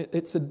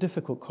it's a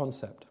difficult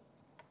concept.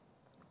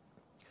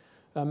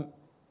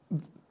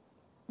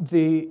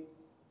 The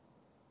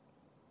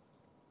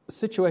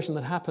situation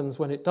that happens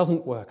when it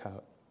doesn't work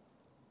out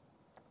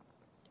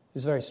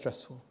is very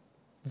stressful.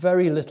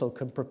 Very little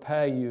can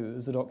prepare you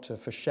as a doctor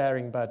for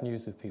sharing bad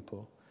news with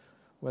people,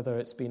 whether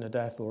it's been a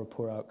death or a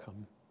poor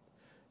outcome.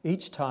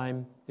 Each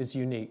time is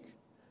unique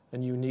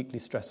and uniquely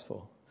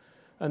stressful.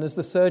 And as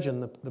the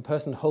surgeon, the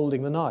person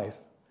holding the knife,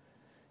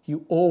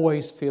 you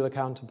always feel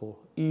accountable,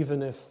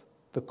 even if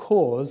the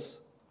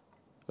cause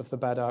of the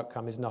bad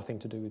outcome is nothing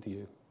to do with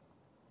you.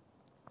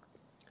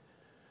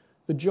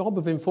 The job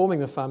of informing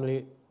the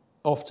family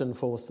often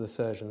falls to the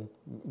surgeon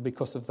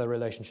because of the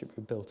relationship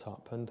you built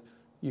up. And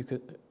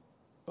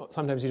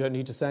sometimes you don't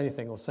need to say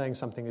anything, or saying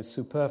something is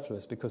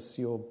superfluous because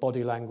your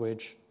body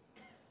language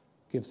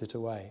gives it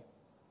away.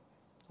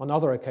 On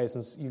other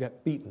occasions, you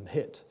get beaten,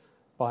 hit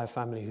by a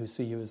family who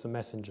see you as a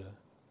messenger.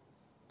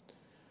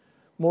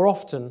 More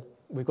often,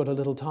 we've got a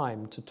little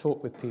time to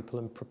talk with people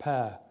and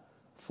prepare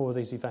for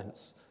these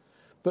events.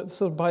 But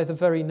sort of by the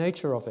very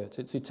nature of it,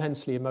 it's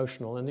intensely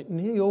emotional, and it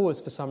nearly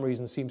always, for some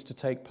reason, seems to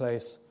take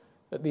place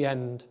at the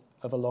end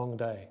of a long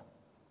day.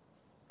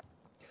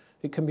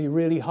 It can be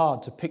really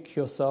hard to pick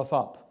yourself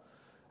up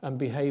and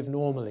behave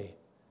normally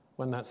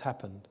when that's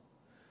happened.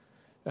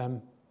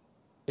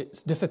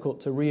 It's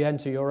difficult to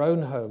re-enter your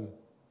own home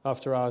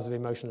after hours of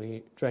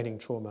emotionally draining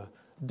trauma,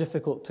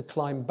 difficult to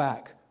climb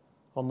back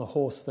on the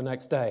horse the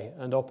next day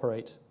and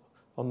operate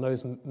on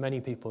those many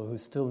people who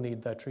still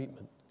need their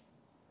treatment.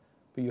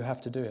 But you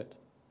have to do it.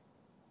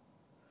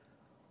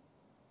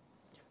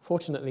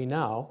 Fortunately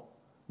now,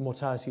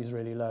 mortality is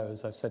really low,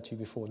 as I've said to you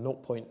before,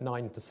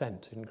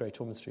 0.9% in Great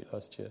Ormond Street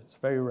last year. It's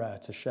very rare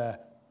to share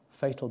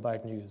fatal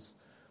bad news.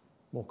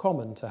 More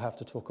common to have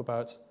to talk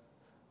about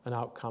an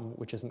outcome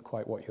which isn't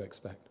quite what you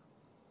expect.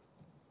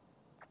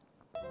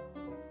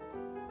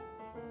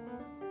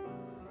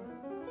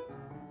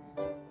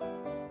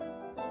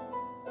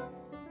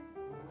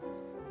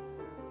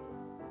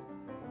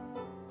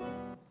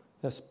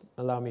 Just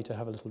allow me to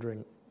have a little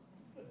drink.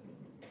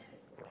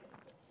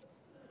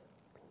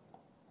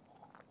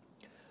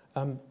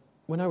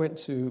 When I went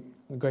to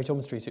Great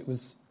Ormond Street, it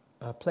was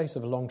a place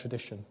of a long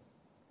tradition.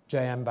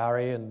 J.M.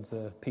 Barrie and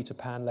the Peter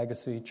Pan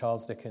legacy,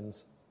 Charles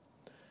Dickens.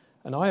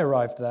 And I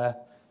arrived there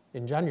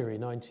in January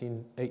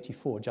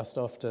 1984, just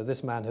after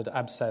this man had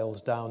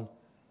abseiled down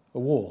a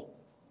wall.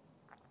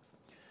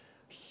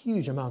 A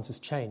huge amount has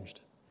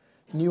changed.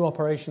 New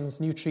operations,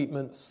 new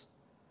treatments,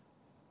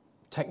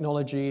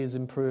 technology is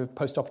improved,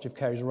 post-operative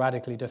care is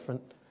radically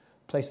different,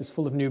 places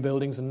full of new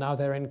buildings, and now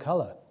they're in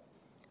colour.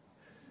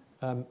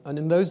 And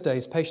in those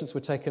days, patients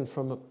were taken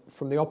from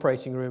the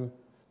operating room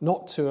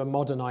not to a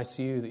modern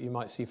ICU that you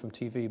might see from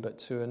TV, but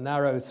to a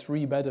narrow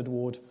 3-bedded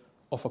ward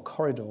off a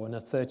corridor in a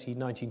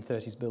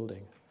 1930s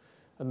building.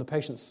 And the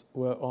patients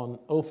were on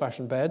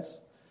old-fashioned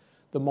beds.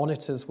 The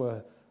monitors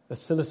were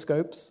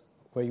oscilloscopes,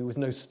 where there was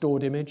no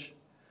stored image,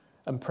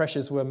 and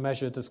pressures were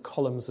measured as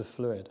columns of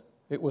fluid.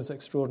 It was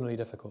extraordinarily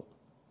difficult.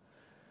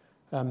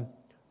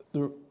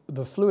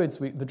 The fluids,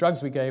 the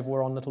drugs we gave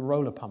were on little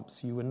roller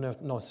pumps. You were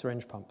not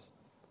syringe pumps.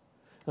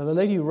 Now, the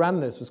lady who ran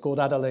this was called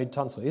Adelaide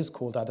Tunstall, is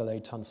called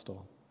Adelaide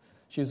Tunstall.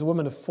 She was a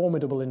woman of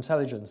formidable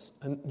intelligence,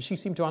 and she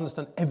seemed to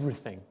understand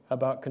everything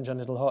about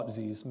congenital heart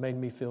disease, made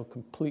me feel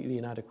completely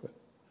inadequate.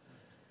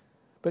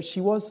 But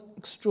she was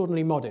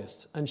extraordinarily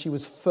modest, and she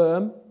was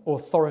firm,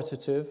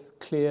 authoritative,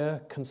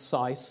 clear,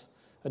 concise,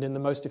 and in the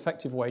most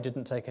effective way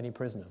didn't take any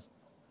prisoners.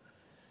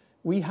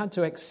 We had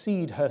to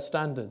exceed her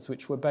standards,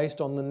 which were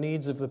based on the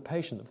needs of the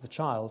patient, of the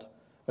child,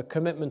 a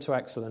commitment to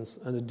excellence,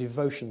 and a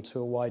devotion to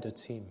a wider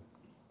team.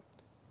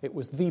 It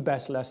was the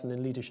best lesson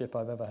in leadership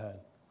I've ever had.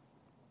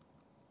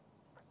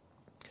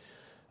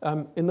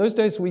 In those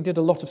days, we did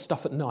a lot of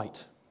stuff at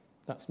night.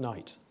 That's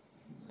night.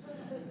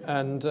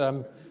 And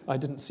I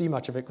didn't see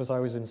much of it because I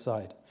was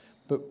inside.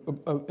 But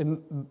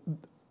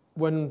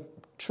when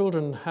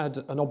children had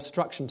an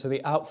obstruction to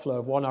the outflow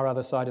of one or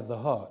other side of the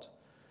heart,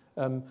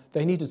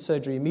 they needed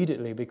surgery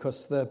immediately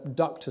because the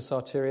ductus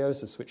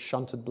arteriosus, which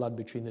shunted blood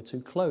between the two,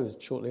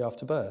 closed shortly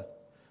after birth.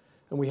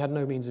 And we had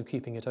no means of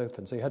keeping it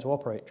open, so you had to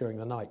operate during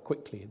the night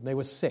quickly. And they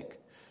were sick.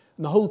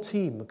 And the whole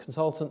team, the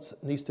consultants,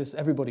 anaesthetists,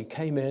 everybody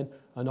came in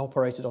and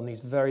operated on these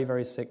very,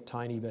 very sick,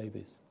 tiny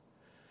babies.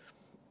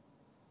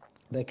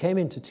 They came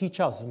in to teach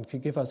us and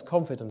could give us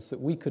confidence that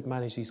we could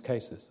manage these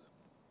cases.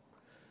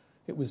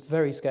 It was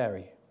very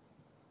scary.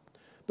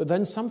 But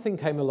then something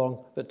came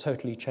along that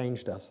totally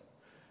changed us.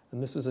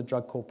 And this was a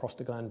drug called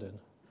prostaglandin.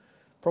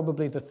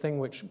 Probably the thing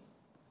which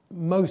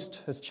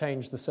most has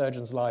changed the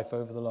surgeon's life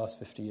over the last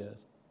 50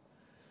 years.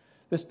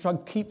 This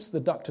drug keeps the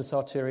ductus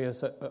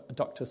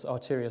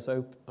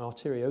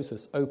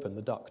arteriosus open,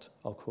 the duct,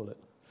 I'll call it.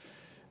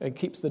 It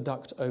keeps the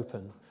duct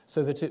open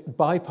so that it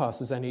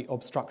bypasses any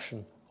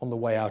obstruction on the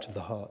way out of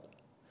the heart.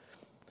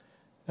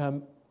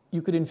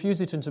 You could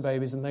infuse it into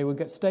babies and they would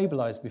get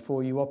stabilized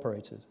before you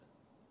operated.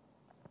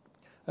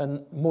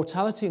 And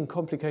mortality and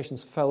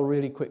complications fell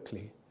really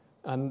quickly.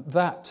 And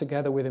that,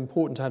 together with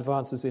important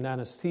advances in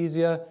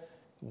anesthesia,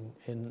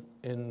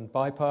 in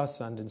bypass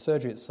and in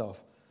surgery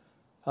itself,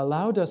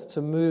 allowed us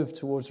to move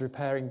towards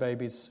repairing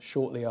babies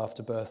shortly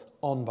after birth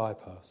on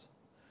bypass.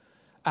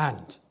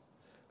 And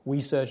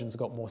we surgeons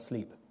got more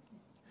sleep.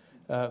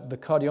 The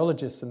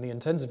cardiologists and the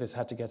intensivists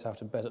had to get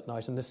out of bed at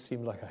night, and this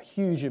seemed like a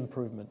huge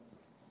improvement.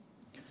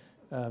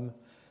 The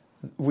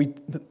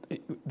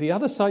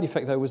other side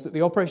effect, though, was that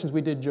the operations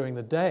we did during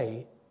the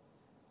day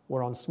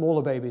were on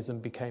smaller babies and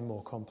became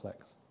more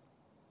complex.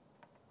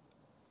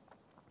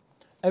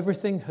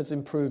 Everything has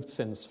improved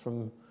since,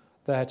 from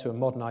there to a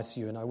modern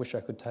ICU, and I wish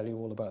I could tell you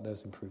all about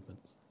those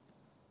improvements.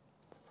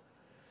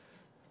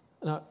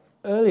 Now,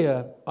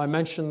 earlier I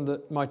mentioned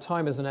that my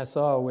time as an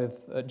SR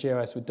at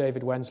GOS with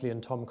David Wensley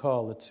and Tom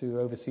Carl, the two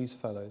overseas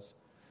fellows.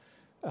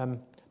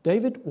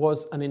 David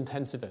was an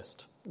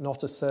intensivist,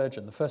 not a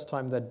surgeon, the first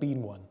time there'd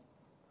been one.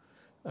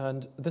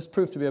 And this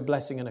proved to be a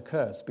blessing and a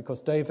curse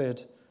because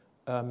David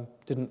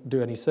didn't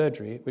do any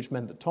surgery, which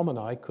meant that Tom and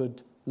I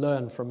could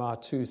learn from our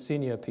two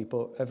senior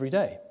people every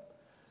day.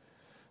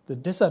 The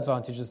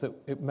disadvantage is that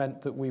it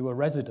meant that we were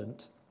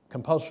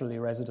compulsorily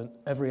resident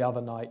every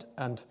other night,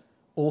 and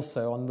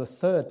also on the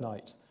third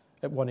night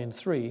at 1 in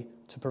 3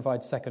 to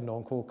provide second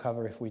on-call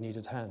cover if we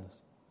needed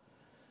hands.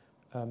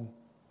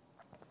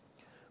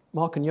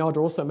 Mark and Yada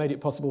also made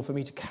it possible for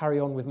me to carry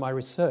on with my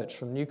research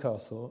from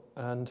Newcastle,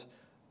 and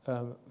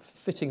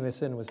fitting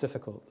this in was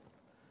difficult.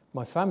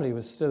 My family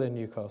was still in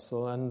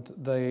Newcastle, and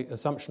the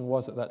assumption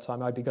was at that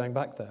time I'd be going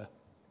back there.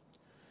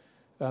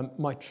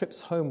 My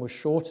trips home were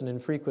short and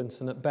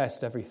infrequent, and at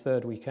best every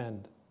third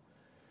weekend.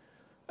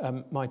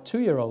 My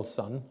 2-year-old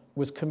son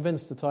was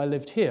convinced that I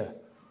lived here,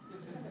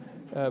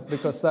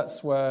 because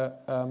that's where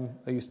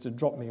they used to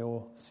drop me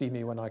or see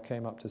me when I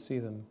came up to see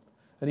them.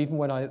 And even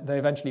when they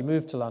eventually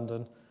moved to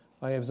London,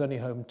 I was only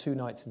home 2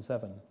 nights in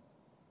 7.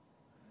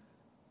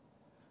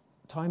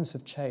 Times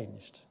have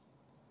changed.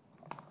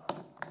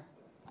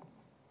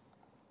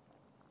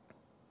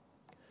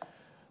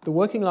 The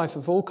working life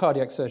of all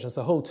cardiac surgeons,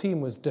 the whole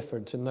team, was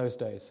different in those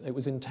days. It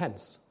was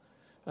intense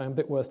and a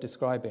bit worth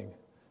describing.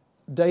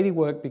 Daily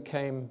work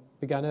began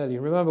early.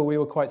 Remember, we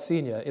were quite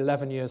senior,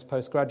 11 years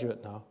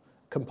postgraduate now,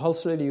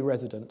 compulsorily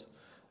resident,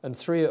 and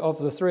of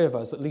the three of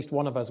us, at least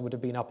one of us would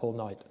have been up all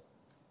night.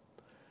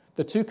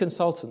 The 2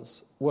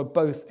 consultants were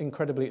both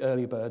incredibly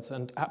early birds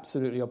and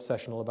absolutely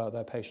obsessional about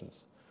their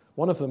patients.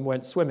 One of them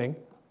went swimming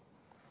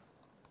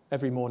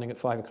every morning at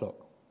 5 o'clock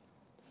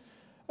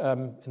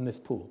in this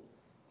pool,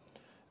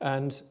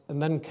 and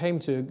then came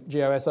to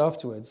GOS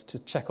afterwards to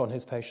check on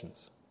his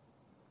patients.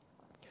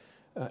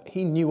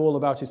 He knew all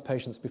about his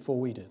patients before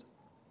we did.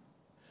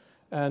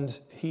 And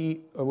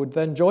he would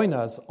then join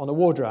us on a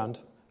ward round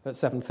at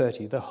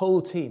 7:30. The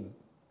whole team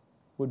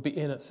would be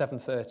in at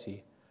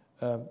 7:30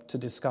 to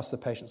discuss the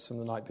patients from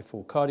the night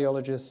before.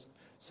 Cardiologists,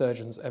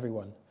 surgeons,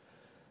 everyone.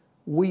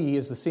 We,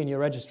 as the senior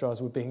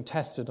registrars, were being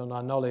tested on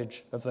our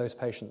knowledge of those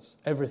patients.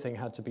 Everything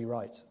had to be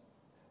right.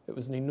 It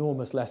was an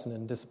enormous lesson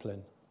in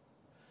discipline.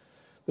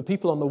 The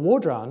people on the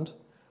ward round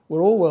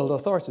were all world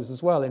authorities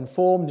as well,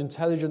 informed,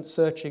 intelligent,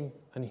 searching,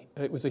 and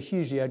it was a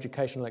hugely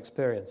educational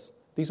experience.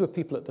 These were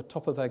people at the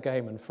top of their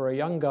game, and for a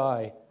young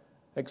guy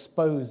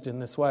exposed in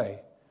this way,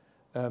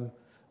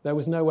 there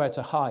was nowhere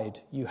to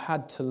hide. You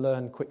had to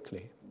learn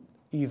quickly,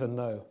 even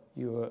though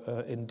you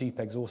were in deep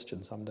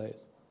exhaustion some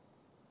days.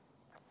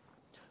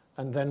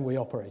 And then we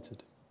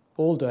operated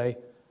all day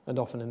and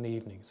often in the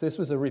evenings. This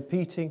was a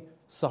repeating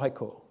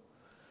cycle.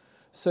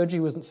 Surgery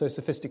wasn't so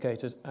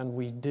sophisticated, and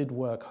we did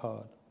work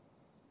hard.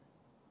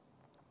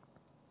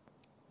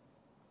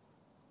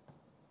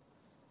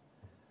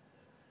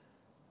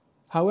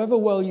 However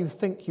well you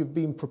think you've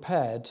been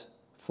prepared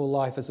for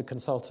life as a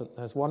consultant,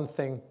 there's one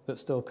thing that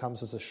still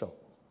comes as a shock.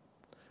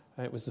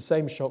 And it was the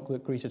same shock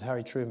that greeted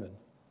Harry Truman.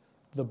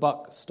 The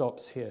buck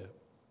stops here.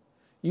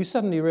 You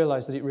suddenly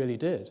realize that it really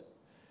did,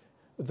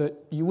 that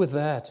you were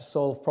there to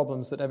solve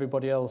problems that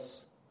everybody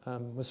else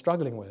was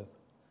struggling with.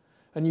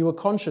 And you were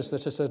conscious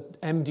that at an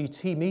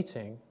MDT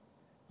meeting,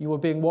 you were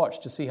being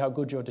watched to see how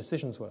good your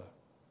decisions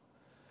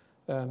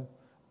were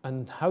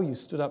and how you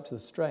stood up to the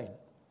strain.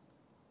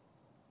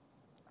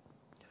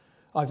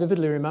 I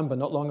vividly remember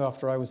not long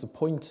after I was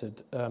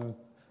appointed,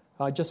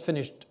 I just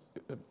finished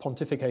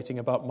pontificating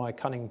about my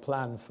cunning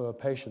plan for a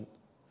patient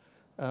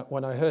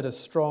when I heard a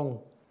strong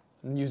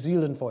New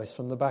Zealand voice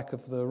from the back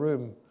of the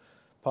room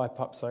pipe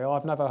up saying, "Oh,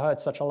 I've never heard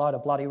such a load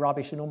of bloody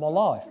rubbish in all my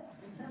life."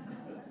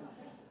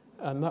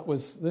 And that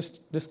was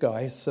this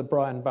guy, Sir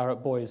Brian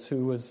Barrett-Boys,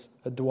 who was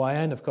a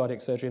doyen of cardiac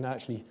surgery and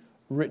actually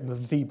written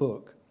the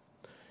book.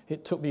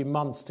 It took me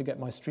months to get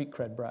my street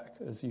cred back,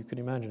 as you can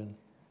imagine.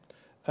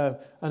 And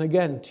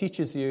again,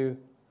 teaches you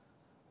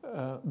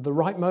the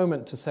right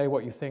moment to say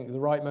what you think, the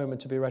right moment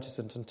to be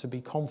reticent and to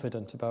be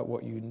confident about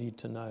what you need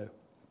to know.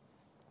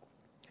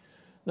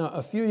 Now,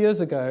 a few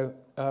years ago,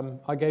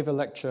 I gave a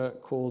lecture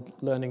called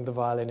Learning the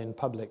Violin in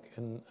Public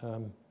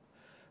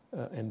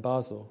in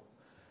Basel.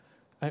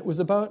 And it was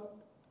about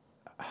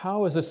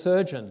how, as a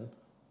surgeon,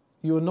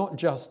 you're not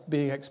just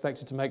being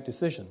expected to make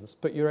decisions,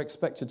 but you're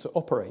expected to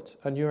operate,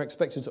 and you're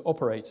expected to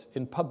operate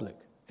in public,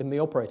 in the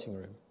operating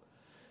room.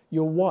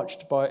 You're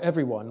watched by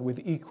everyone with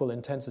equal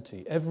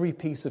intensity. Every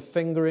piece of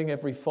fingering,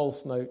 every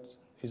false note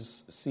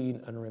is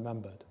seen and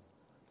remembered.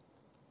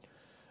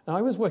 Now,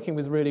 I was working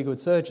with really good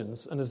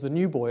surgeons, and as the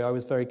new boy, I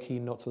was very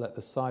keen not to let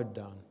the side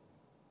down.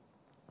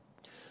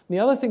 And the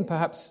other thing,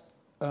 perhaps,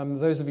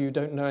 those of you who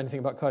don't know anything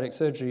about cardiac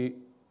surgery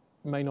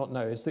may not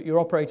know, is that you're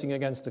operating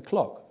against a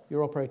clock.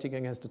 You're operating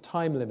against a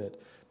time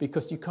limit,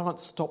 because you can't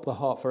stop the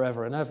heart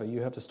forever and ever.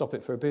 You have to stop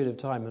it for a period of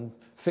time and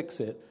fix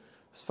it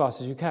as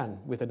fast as you can,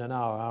 within an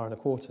hour, hour and a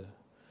quarter.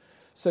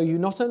 So you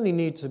not only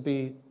need to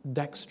be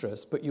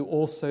dexterous, but you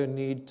also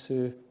need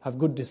to have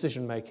good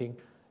decision-making,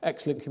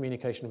 excellent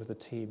communication with the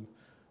team,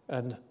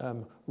 and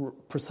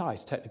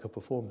precise technical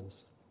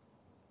performance.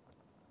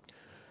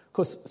 Of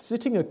course,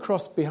 sitting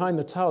across behind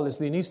the towel is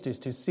the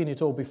anaesthetist who's seen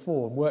it all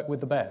before and worked with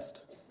the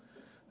best.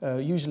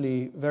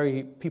 usually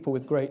people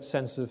with great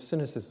sense of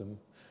cynicism.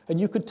 And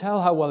you could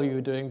tell how well you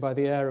were doing by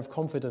the air of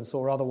confidence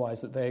or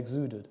otherwise that they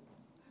exuded.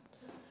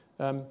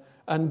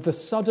 And the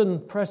sudden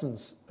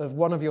presence of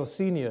one of your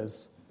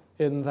seniors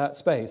in that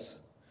space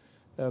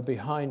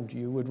behind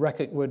you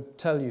would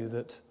tell you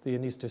that the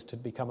anaesthetist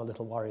had become a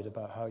little worried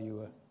about how you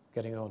were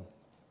getting on.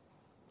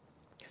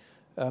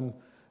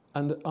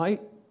 And I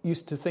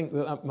used to think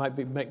that might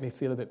make me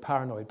feel a bit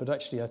paranoid, but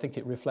actually I think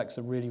it reflects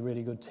a really,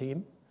 really good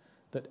team,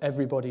 that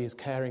everybody is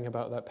caring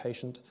about that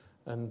patient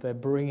and they're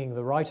bringing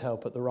the right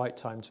help at the right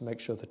time to make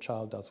sure the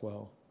child does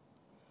well.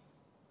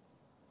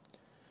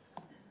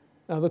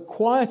 Now, the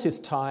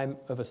quietest time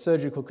of a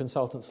surgical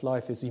consultant's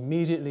life is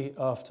immediately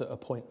after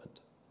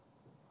appointment.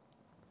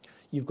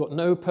 You've got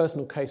no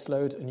personal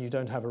caseload and you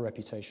don't have a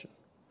reputation.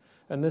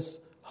 And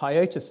this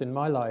hiatus in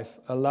my life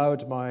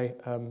allowed my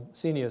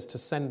seniors to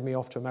send me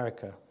off to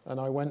America. And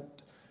I went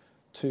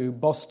to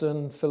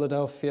Boston,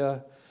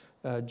 Philadelphia,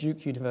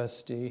 Duke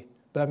University,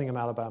 Birmingham,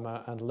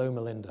 Alabama, and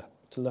Loma Linda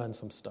to learn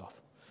some stuff,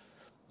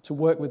 to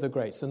work with the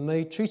greats. And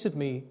they treated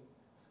me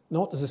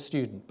not as a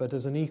student, but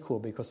as an equal,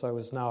 because I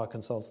was now a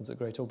consultant at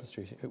Great Ormond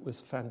Street. It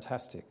was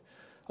fantastic.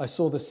 I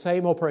saw the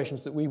same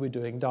operations that we were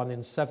doing done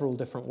in several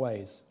different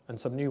ways, and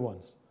some new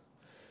ones.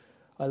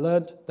 I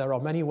learned there are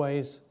many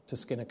ways to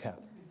skin a cat.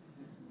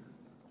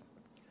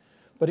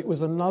 But it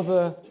was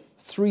another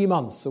 3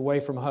 months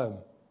away from home.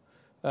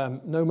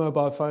 No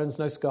mobile phones,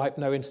 no Skype,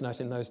 no internet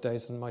in those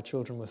days, and my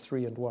children were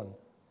 3 and 1.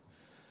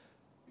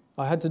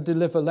 I had to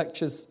deliver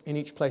lectures in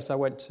each place I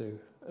went to.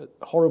 At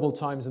horrible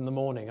times in the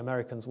morning,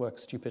 Americans work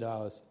stupid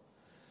hours.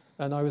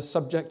 And I was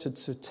subjected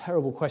to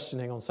terrible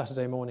questioning on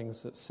Saturday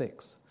mornings at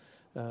 6,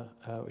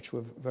 which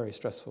were very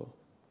stressful.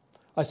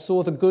 I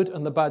saw the good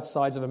and the bad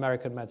sides of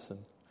American medicine.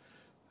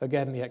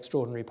 Again, the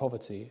extraordinary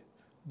poverty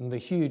and the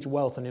huge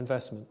wealth and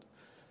investment.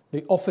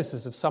 The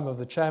offices of some of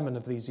the chairmen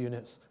of these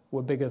units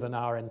were bigger than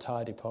our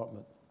entire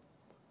department.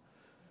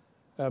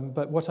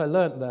 But what I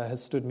learnt there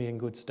has stood me in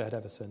good stead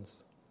ever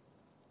since.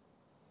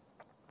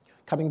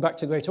 Coming back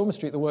to Great Ormond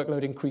Street, the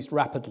workload increased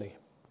rapidly.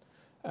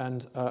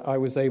 And I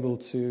was able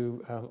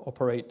to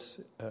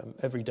operate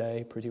every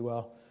day pretty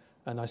well.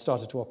 And I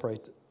started to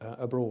operate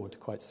abroad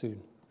quite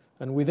soon.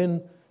 And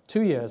within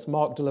 2 years,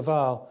 Mark de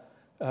Laval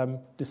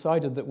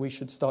decided that we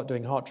should start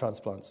doing heart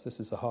transplants. This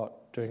is a heart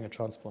doing a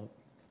transplant.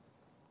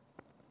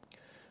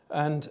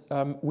 And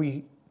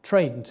we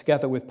trained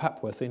together with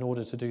Papworth in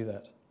order to do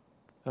that.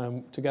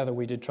 Together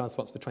we did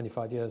transplants for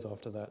 25 years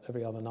after that,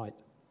 every other night.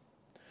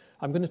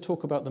 I'm going to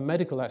talk about the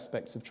medical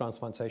aspects of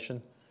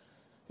transplantation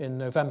in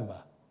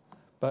November.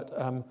 But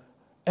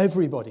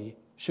everybody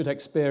should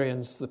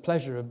experience the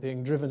pleasure of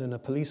being driven in a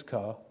police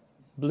car,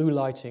 blue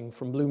lighting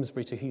from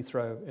Bloomsbury to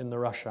Heathrow in the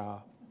rush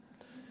hour.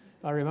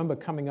 I remember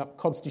coming up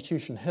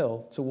Constitution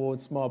Hill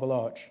towards Marble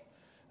Arch,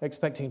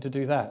 expecting to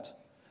do that,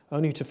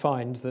 only to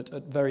find that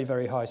at very,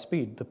 very high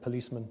speed, the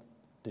policeman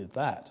did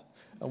that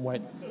and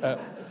went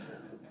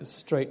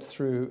straight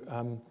through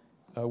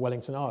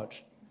Wellington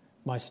Arch.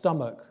 My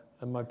stomach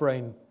and my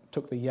brain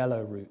took the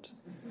yellow route.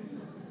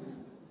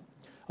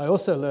 I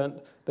also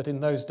learnt that in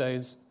those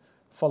days,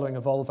 following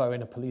a Volvo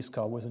in a police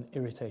car was an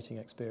irritating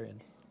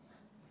experience.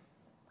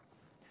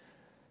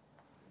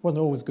 It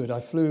wasn't always good. I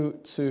flew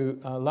to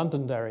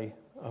Londonderry,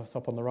 I was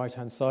up on the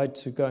right-hand side,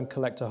 to go and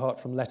collect a heart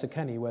from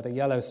Letterkenny, where the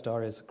Yellow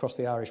Star is across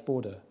the Irish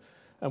border.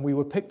 And we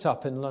were picked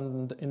up in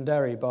London, in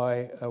Derry,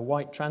 by a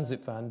white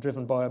transit van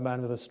driven by a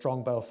man with a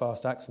strong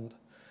Belfast accent.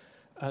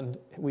 And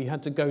we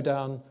had to go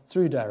down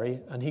through Derry,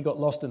 and he got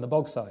lost in the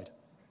bogside.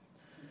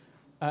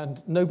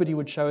 And nobody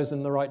would show us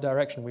in the right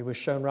direction. We were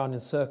shown round in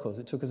circles.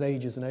 It took us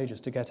ages and ages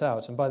to get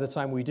out. And by the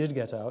time we did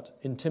get out,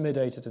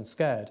 intimidated and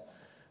scared,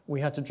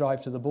 we had to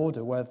drive to the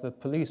border where the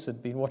police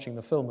had been watching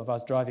the film of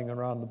us driving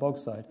around the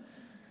bogside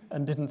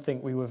and didn't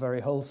think we were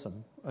very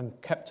wholesome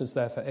and kept us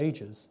there for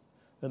ages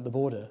at the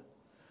border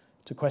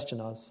to question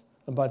us.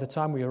 And by the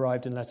time we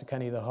arrived in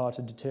Letterkenny, the heart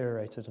had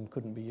deteriorated and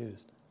couldn't be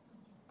used.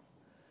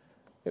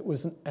 It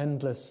was an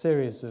endless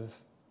series of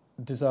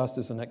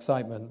disasters and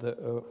excitement that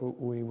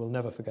we will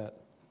never forget.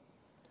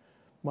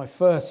 My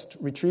first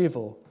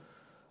retrieval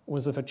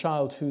was of a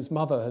child whose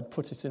mother had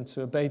put it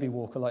into a baby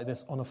walker like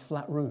this on a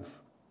flat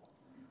roof,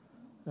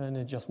 and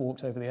it just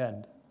walked over the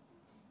end.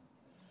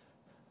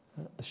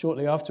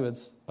 Shortly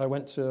afterwards, I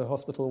went to a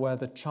hospital where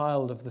the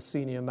child of the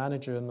senior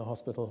manager in the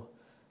hospital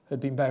had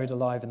been buried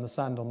alive in the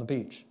sand on the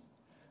beach,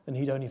 and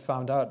he'd only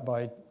found out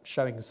by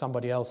showing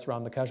somebody else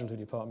around the casualty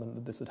department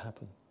that this had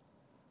happened.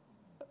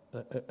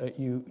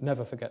 You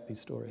never forget these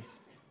stories.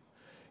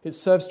 It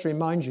serves to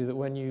remind you that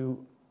when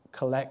you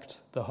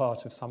collect the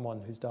heart of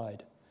someone who's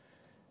died,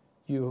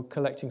 you're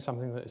collecting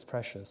something that is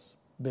precious,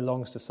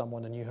 belongs to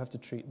someone, and you have to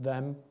treat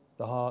them,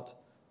 the heart,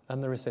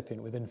 and the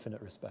recipient with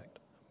infinite respect.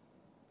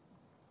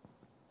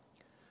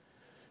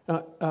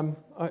 Now,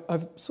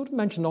 I've sort of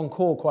mentioned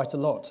on-call quite a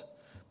lot,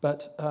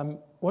 but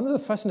one of the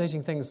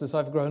fascinating things as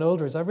I've grown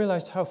older is I've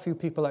realized how few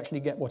people actually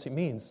get what it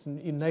means.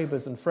 Your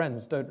neighbors and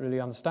friends don't really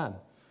understand.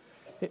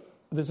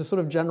 there's a sort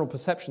of general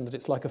perception that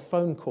it's like a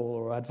phone call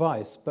or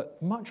advice,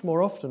 but much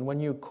more often when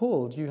you're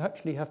called, you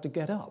actually have to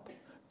get up,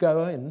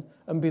 go in,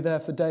 and be there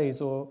for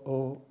days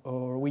or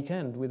a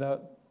weekend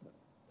without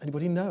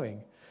anybody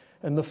knowing.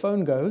 And the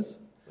phone goes.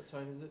 What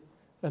time is it?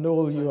 And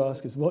all you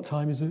ask is, what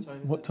time is it?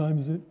 What time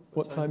is it?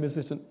 What time is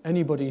it? And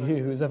anybody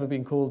here who's ever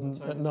been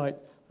called at night,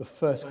 the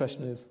first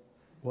question is,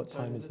 what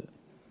time is it?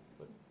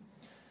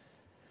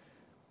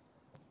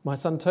 My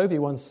son Toby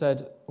once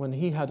said, when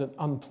he had an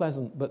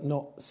unpleasant but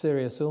not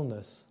serious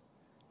illness,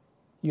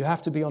 you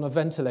have to be on a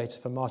ventilator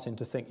for Martin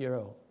to think you're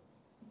ill.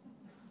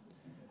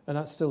 And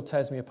that still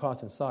tears me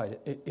apart inside.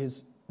 It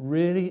is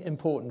really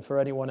important for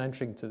anyone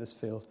entering to this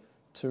field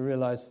to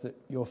realize that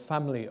your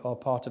family are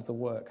part of the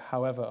work,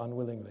 however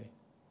unwillingly.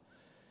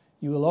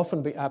 You will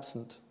often be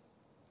absent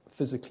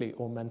physically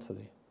or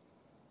mentally.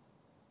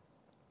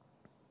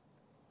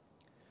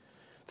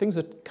 Things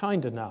are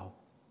kinder now.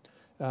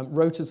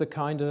 Rotas are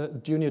kinder.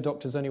 Junior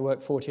doctors only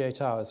work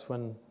 48 hours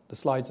when the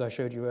slides I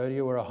showed you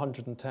earlier were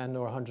 110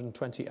 or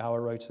 120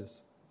 hour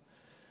rotas.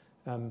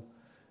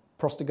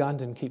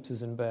 Prostaglandin keeps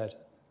us in bed.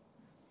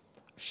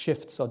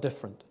 Shifts are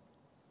different.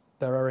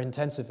 There are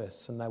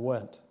intensivists and there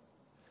weren't.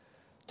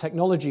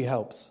 Technology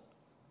helps,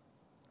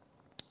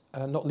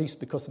 not least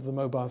because of the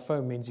mobile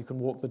phone means you can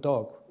walk the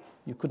dog.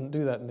 You couldn't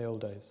do that in the old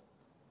days.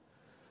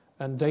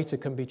 And data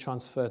can be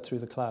transferred through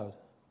the cloud.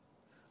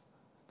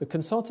 The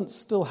consultants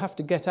still have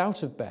to get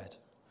out of bed,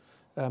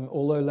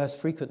 although less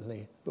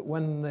frequently. But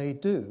when they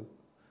do,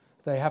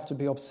 they have to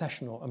be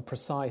obsessional and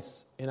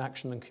precise in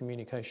action and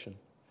communication.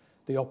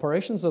 The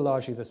operations are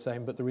largely the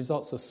same, but the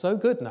results are so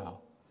good now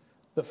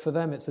that for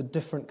them it's a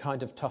different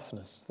kind of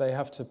toughness. They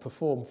have to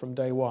perform from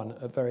day one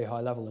at a very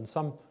high level, and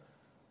some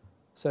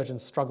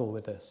surgeons struggle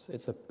with this.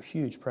 It's a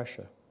huge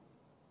pressure.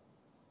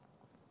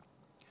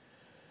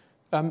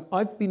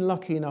 I've been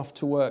lucky enough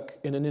to work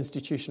in an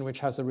institution which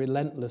has a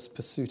relentless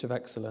pursuit of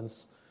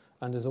excellence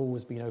and has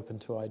always been open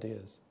to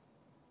ideas.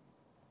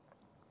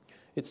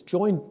 It's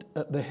joined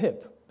at the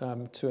hip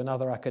to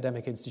another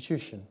academic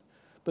institution,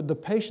 but the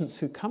patients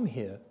who come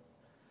here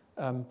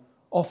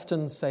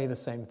often say the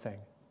same thing.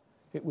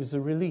 It was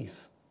a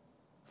relief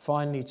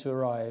finally to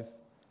arrive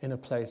in a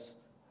place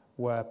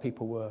where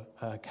people were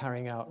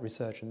carrying out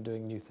research and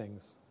doing new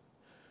things.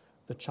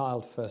 The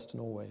child first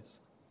and always.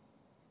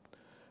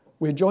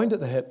 We're joined at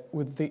the hip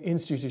with the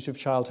Institute of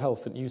Child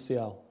Health at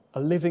UCL,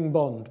 a living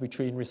bond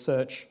between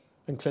research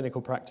and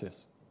clinical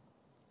practice.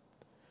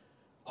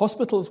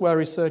 Hospitals where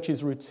research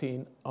is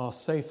routine are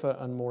safer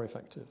and more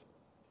effective.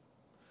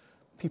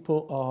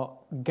 People are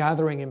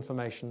gathering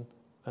information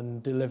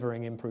and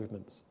delivering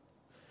improvements.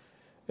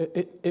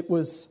 It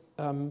was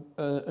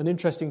an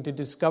interesting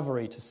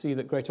discovery to see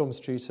that Great Ormond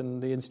Street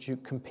and the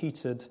Institute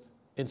competed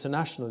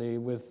internationally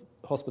with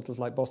hospitals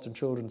like Boston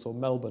Children's or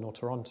Melbourne or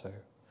Toronto.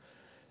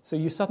 So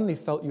you suddenly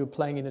felt you were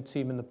playing in a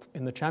team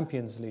in the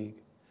Champions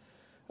League.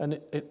 And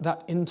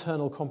that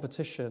internal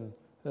competition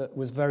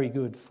was very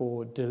good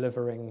for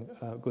delivering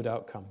good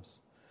outcomes.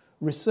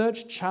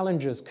 Research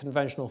challenges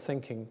conventional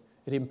thinking.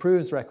 It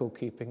improves record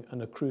keeping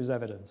and accrues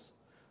evidence.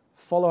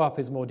 Follow-up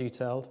is more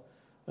detailed,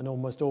 and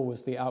almost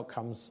always the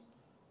outcomes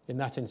in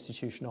that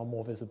institution are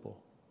more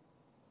visible.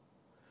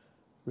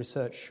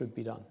 Research should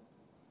be done.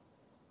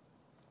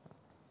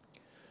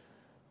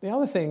 The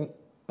other thing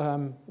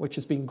which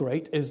has been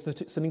great is that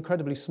it's an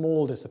incredibly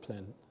small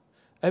discipline.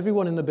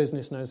 Everyone in the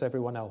business knows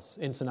everyone else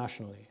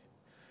internationally.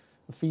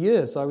 And for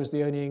years, I was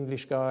the only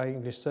English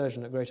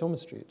surgeon at Great Ormond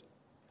Street.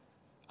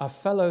 Our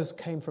fellows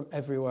came from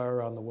everywhere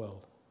around the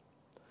world.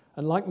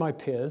 And like my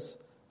peers,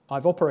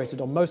 I've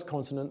operated on most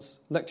continents,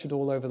 lectured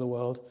all over the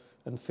world,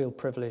 and feel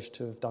privileged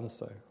to have done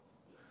so.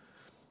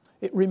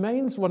 It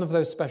remains one of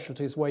those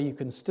specialties where you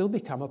can still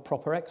become a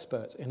proper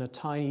expert in a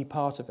tiny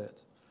part of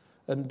it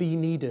and be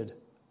needed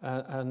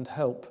and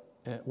help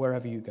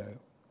wherever you go.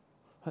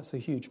 That's a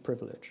huge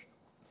privilege.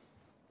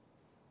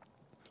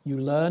 You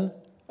learn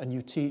and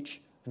you teach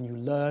and you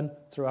learn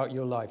throughout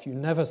your life. You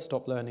never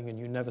stop learning and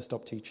you never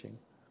stop teaching.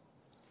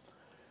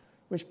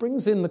 Which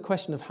brings in the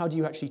question of how do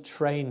you actually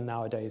train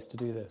nowadays to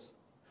do this?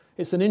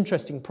 It's an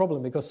interesting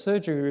problem because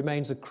surgery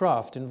remains a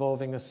craft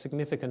involving a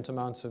significant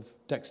amount of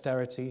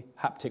dexterity,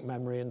 haptic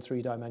memory, and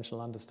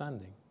three-dimensional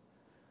understanding.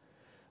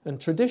 And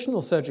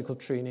traditional surgical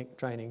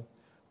training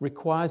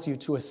requires you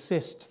to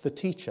assist the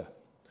teacher.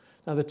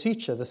 Now, the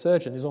teacher, the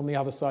surgeon, is on the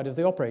other side of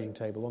the operating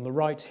table, on the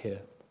right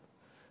here,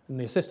 and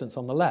the assistant's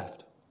on the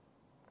left.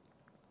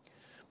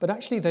 But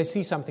actually, they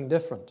see something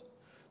different.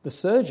 The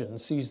surgeon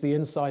sees the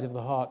inside of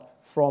the heart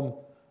from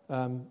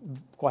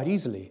quite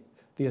easily.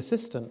 The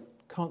assistant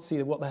can't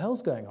see what the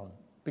hell's going on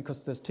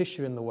because there's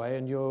tissue in the way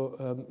and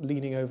you're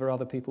leaning over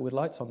other people with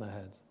lights on their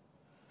heads.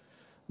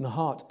 And the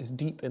heart is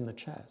deep in the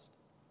chest.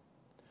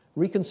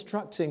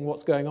 Reconstructing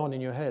what's going on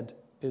in your head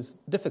is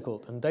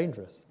difficult and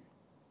dangerous.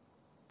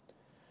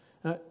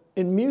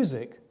 In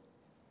music,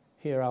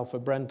 here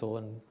Alfred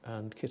Brendel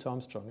and Kit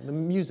Armstrong, the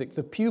music,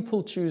 the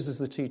pupil chooses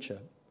the teacher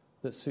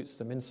that suits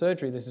them. In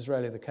surgery, this is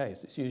rarely the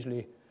case. It's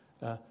usually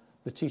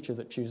the teacher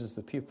that chooses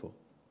the pupil.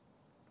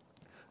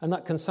 And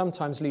that can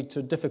sometimes lead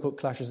to difficult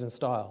clashes in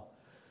style.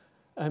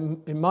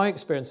 In my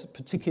experience,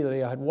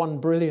 particularly, I had one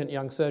brilliant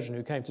young surgeon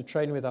who came to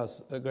train with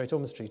us at Great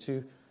Ormond Street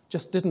who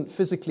just didn't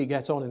physically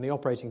get on in the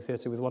operating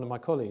theatre with one of my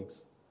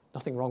colleagues.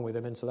 Nothing wrong with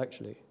him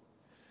intellectually.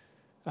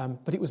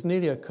 But it was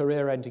nearly a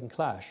career-ending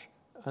clash.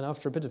 And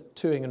after a bit of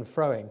toing and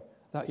froing,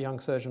 that young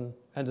surgeon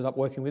ended up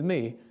working with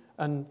me,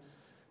 and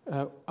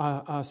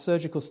our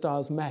surgical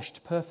styles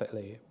meshed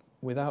perfectly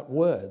without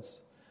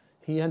words.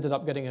 He ended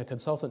up getting a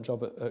consultant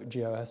job at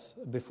GOS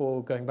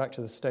before going back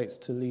to the States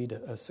to lead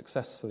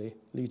successfully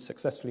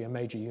a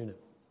major unit.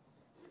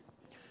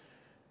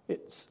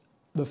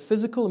 The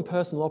physical and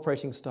personal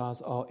operating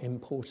styles are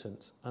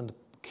important and a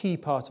key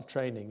part of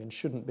training and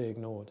shouldn't be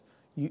ignored.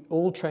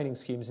 All training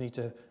schemes need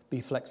to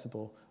be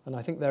flexible, and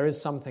I think there is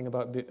something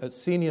about at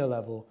senior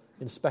level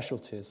in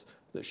specialties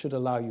that should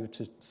allow you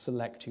to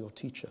select your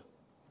teacher.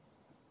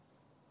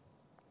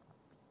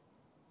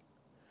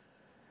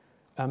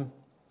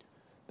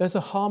 There's a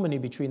harmony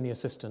between the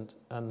assistant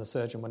and the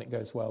surgeon when it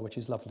goes well, which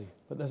is lovely.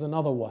 But there's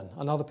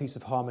another piece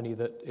of harmony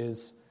that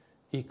is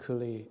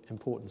equally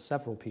important,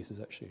 several pieces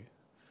actually.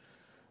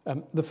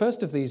 The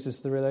first of these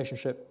is the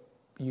relationship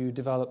you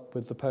develop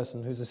with the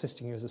person who's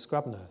assisting you as a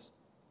scrub nurse.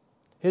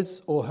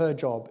 His or her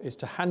job is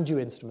to hand you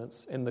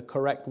instruments in the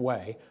correct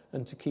way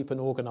and to keep an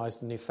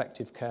organised and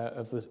effective care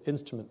of the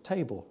instrument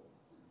table.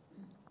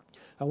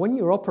 And when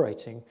you're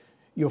operating,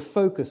 you're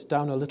focused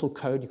down a little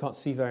code, you can't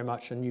see very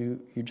much, and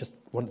you just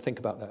want to think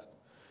about that.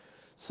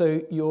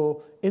 So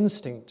your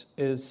instinct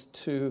is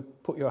to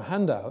put your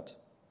hand out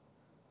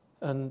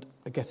and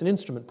get an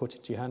instrument put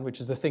into your hand, which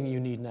is the thing you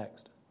need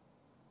next.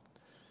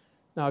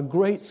 Now, a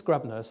great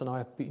scrub nurse, and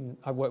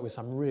I've worked with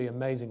some really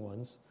amazing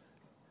ones,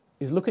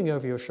 is looking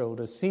over your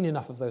shoulders, seen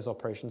enough of those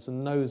operations,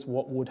 and knows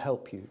what would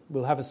help you.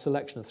 We'll have a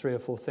selection of 3 or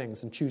 4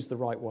 things and choose the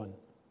right one.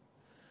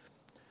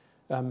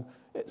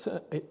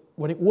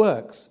 When it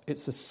works,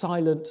 it's a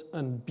silent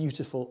and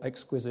beautiful,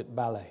 exquisite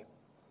ballet.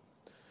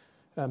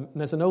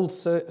 There's an old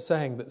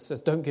saying that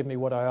says, "Don't give me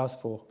what I ask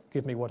for,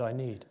 give me what I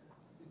need."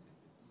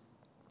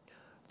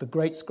 The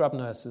great scrub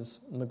nurses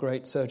and the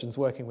great surgeons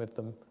working with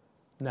them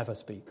never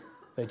speak.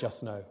 They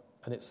just know.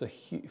 And it's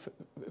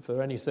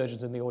for any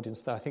surgeons in the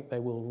audience, I think they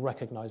will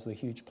recognise the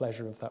huge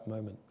pleasure of that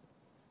moment.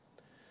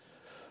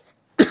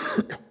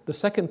 The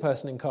second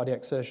person in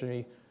cardiac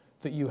surgery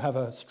that you have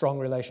a strong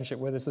relationship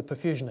with is the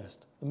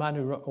perfusionist, the man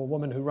or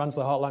woman who runs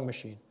the heart-lung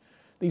machine.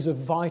 These are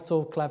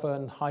vital, clever,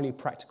 and highly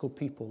practical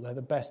people. They're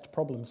the best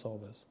problem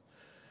solvers.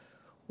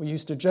 We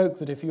used to joke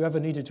that if you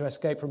ever needed to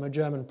escape from a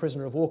German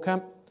prisoner of war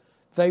camp,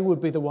 they would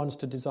be the ones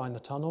to design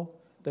the tunnel.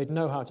 They'd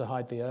know how to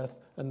hide the earth,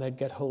 and they'd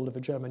get hold of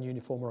a German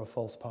uniform or a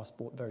false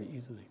passport very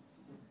easily.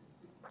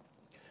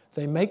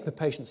 They make the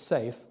patient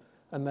safe,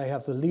 and they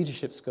have the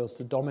leadership skills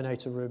to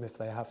dominate a room if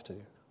they have to,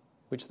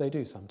 which they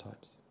do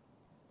sometimes.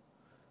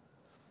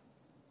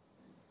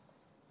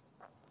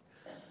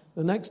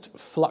 The next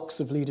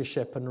flux of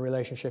leadership and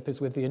relationship is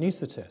with the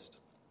anaesthetist.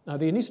 Now,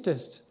 the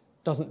anaesthetist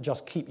doesn't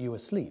just keep you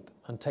asleep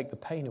and take the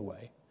pain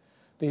away.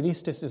 The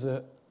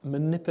anaesthetist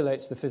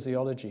manipulates the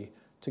physiology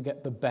to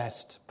get the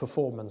best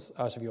performance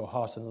out of your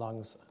heart and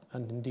lungs,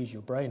 and indeed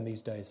your brain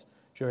these days,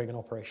 during an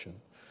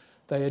operation.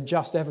 They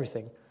adjust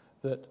everything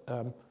that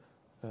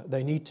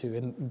they need to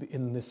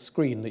in this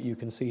screen that you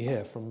can see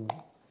here, from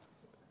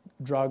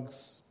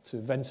drugs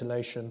to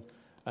ventilation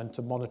and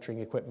to monitoring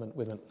equipment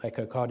with an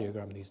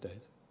echocardiogram these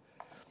days.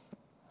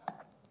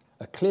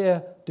 A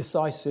clear,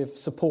 decisive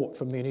support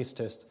from the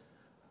anaesthetist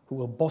who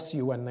will boss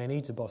you when they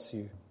need to boss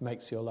you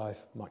makes your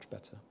life much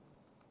better.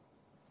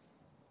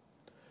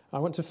 I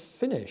want to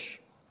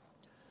finish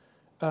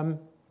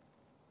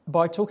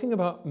by talking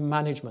about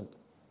management,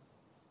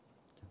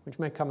 which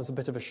may come as a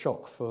bit of a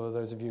shock for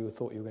those of you who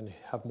thought you were going to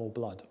have more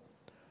blood.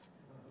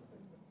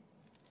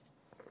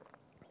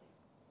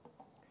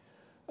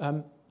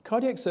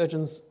 Cardiac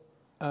surgeons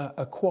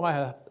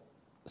acquire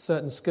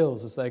certain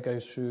skills as they go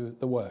through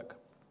the work.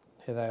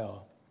 Here they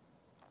are: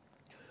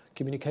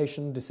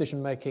 communication,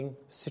 decision-making,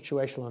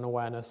 situational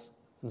awareness,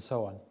 and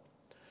so on.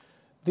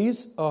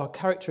 These are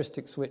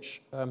characteristics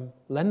which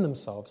lend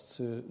themselves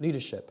to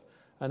leadership.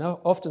 And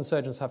often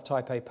surgeons have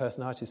type A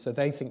personalities, so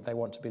they think they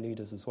want to be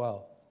leaders as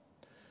well.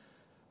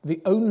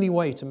 The only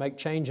way to make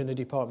change in a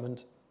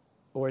department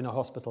or in a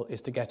hospital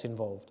is to get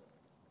involved.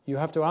 You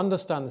have to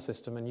understand the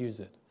system and use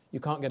it.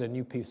 You can't get a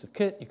new piece of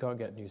kit, you can't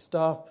get new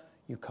staff,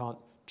 you can't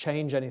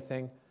change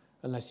anything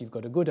unless you've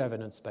got a good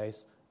evidence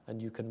base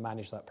and you can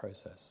manage that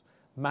process.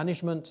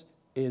 Management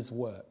is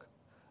work,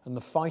 and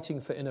the fighting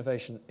for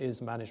innovation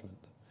is management.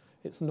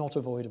 It's not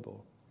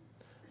avoidable.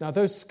 Now,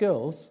 those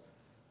skills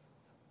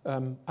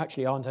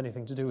actually aren't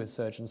anything to do with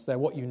surgeons. They're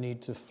what you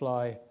need to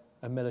fly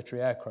a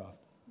military aircraft.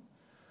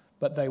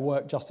 But they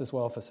work just as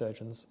well for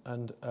surgeons,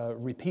 and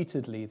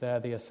repeatedly they're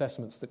the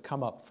assessments that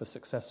come up for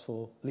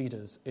successful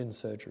leaders in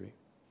surgery.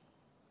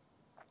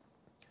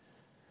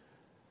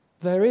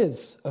 There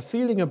is a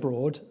feeling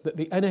abroad that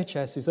the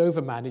NHS is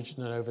overmanaged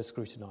and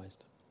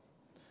over-scrutinised.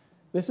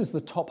 This is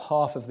the top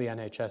half of the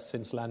NHS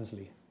since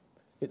Lansley.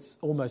 It's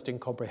almost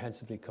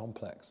incomprehensibly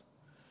complex.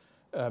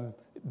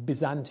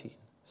 Byzantine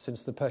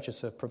since the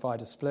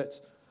purchaser-provider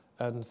split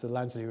and the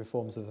Lansley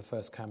reforms of the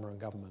first Cameron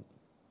government.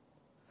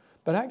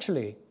 But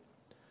actually,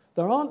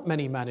 there aren't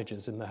many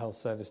managers in the health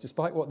service,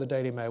 despite what the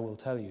Daily Mail will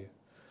tell you.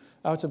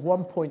 Out of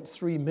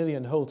 1.3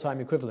 million whole-time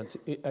equivalents,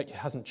 it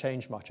hasn't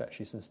changed much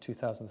actually since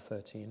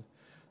 2013.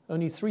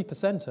 Only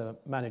 3% are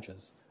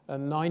managers,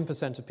 and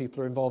 9% of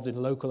people are involved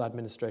in local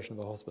administration of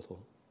a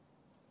hospital.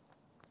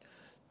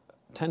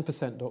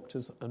 10%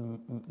 doctors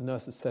and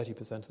nurses,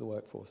 30% of the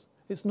workforce.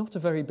 It's not a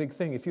very big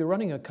thing. If you're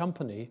running a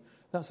company,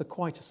 that's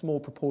quite a small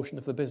proportion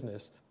of the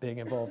business being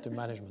involved in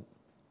management.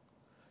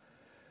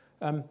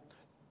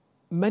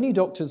 Many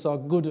doctors are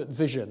good at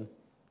vision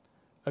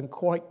and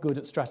quite good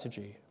at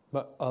strategy,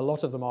 but a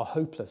lot of them are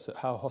hopeless at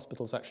how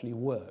hospitals actually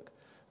work,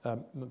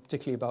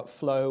 particularly about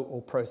flow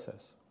or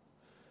process.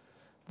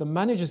 The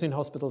managers in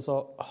hospitals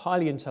are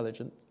highly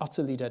intelligent,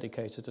 utterly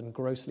dedicated, and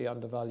grossly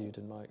undervalued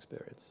in my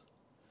experience.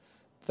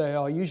 They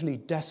are usually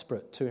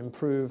desperate to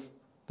improve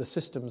the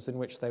systems in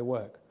which they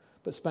work,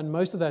 but spend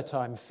most of their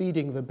time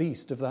feeding the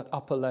beast of that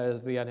upper layer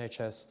of the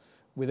NHS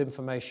with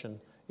information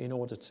in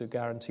order to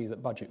guarantee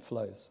that budget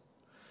flows.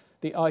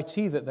 The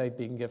IT that they've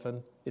been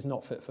given is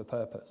not fit for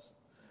purpose.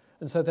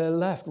 And so they're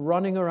left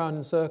running around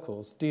in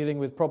circles, dealing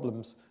with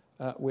problems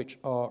which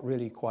are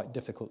really quite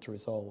difficult to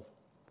resolve.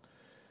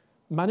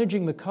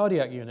 Managing the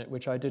cardiac unit,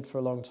 which I did for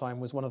a long time,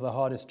 was one of the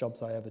hardest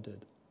jobs I ever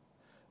did.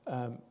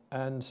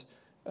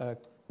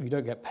 You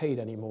don't get paid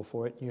anymore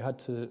for it. You had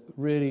to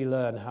really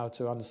learn how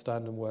to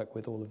understand and work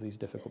with all of these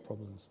difficult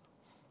problems.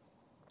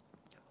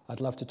 I'd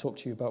love to talk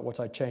to you about what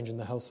I'd change in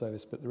the health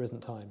service, but there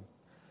isn't time.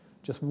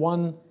 Just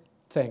one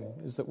thing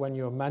is that when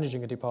you're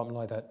managing a department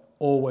like that,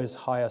 always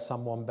hire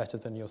someone better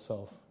than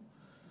yourself.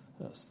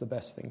 That's the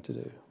best thing to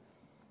do.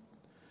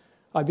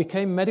 I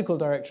became medical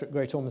director at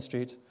Great Ormond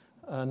Street,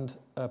 and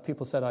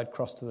people said I'd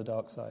crossed to the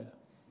dark side.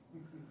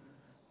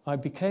 I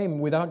became,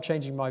 without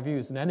changing my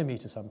views, an enemy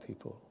to some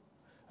people.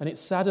 And it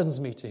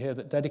saddens me to hear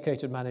that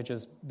dedicated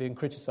managers being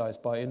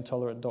criticised by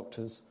intolerant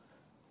doctors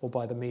or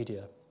by the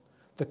media.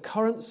 The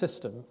current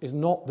system is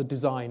not the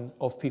design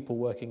of people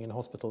working in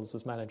hospitals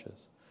as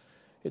managers.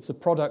 It's a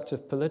product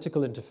of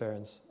political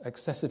interference,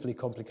 excessively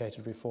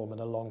complicated reform,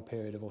 and a long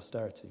period of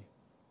austerity.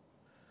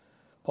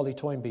 Polly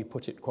Toynbee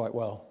put it quite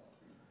well.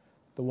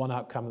 The one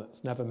outcome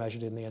that's never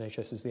measured in the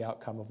NHS is the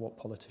outcome of what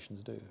politicians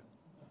do.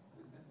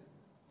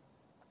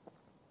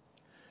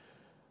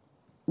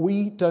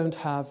 We don't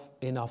have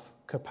enough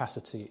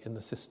capacity in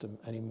the system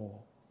anymore.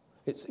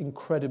 It's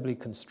incredibly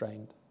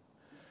constrained.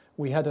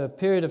 We had a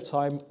period of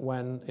time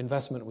when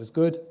investment was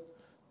good,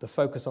 the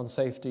focus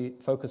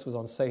was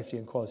on safety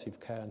and quality of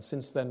care, and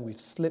since then we've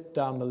slipped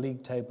down the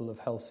league table of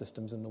health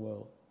systems in the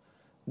world.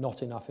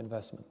 Not enough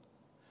investment.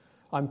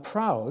 I'm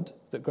proud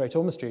that Great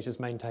Ormond Street has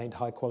maintained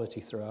high quality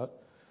throughout,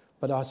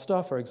 but our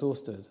staff are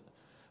exhausted,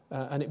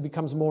 and it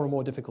becomes more and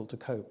more difficult to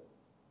cope.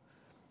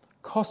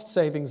 Cost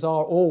savings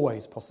are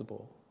always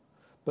possible,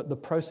 but the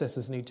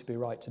processes need to be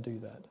right to do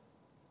that.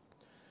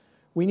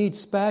 We need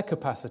spare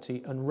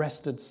capacity and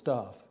rested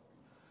staff.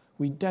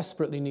 We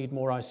desperately need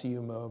more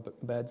ICU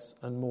beds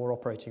and more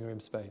operating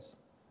room space,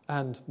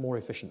 and more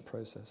efficient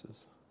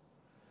processes.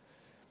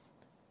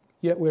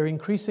 Yet we're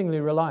increasingly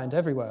reliant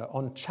everywhere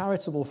on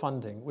charitable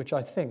funding, which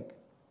I think,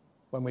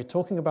 when we're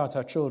talking about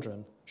our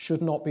children,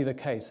 should not be the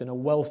case in a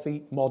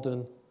wealthy,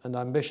 modern, and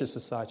ambitious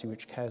society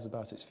which cares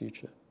about its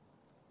future.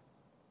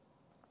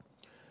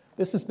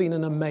 This has been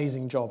an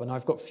amazing job, and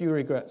I've got few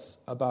regrets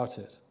about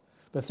it.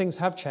 But things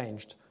have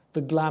changed.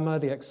 The glamour,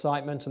 the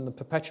excitement, and the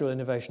perpetual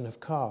innovation have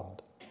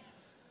calmed.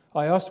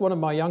 I asked one of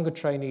my younger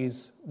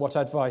trainees what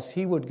advice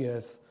he would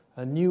give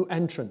a new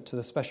entrant to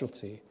the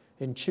specialty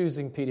in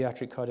choosing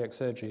paediatric cardiac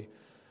surgery.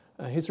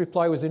 His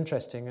reply was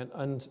interesting,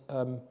 and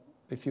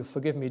if you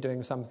forgive me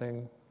doing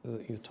something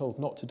that you're told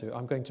not to do,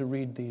 I'm going to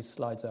read these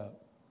slides out.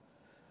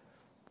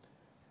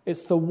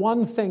 It's the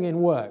one thing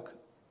in work,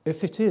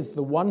 if it is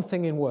the one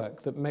thing in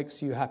work that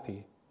makes you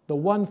happy, the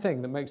one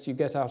thing that makes you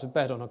get out of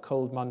bed on a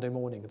cold Monday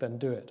morning, then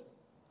do it.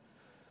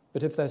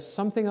 But if there's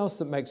something else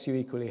that makes you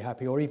equally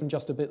happy, or even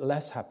just a bit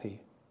less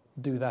happy,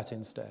 do that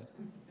instead.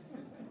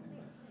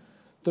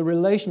 The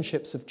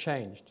relationships have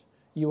changed.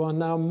 You are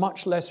now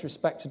much less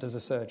respected as a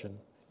surgeon.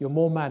 You're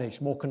more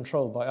managed, more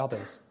controlled by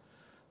others.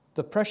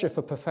 The pressure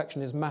for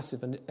perfection is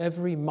massive, and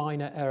every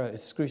minor error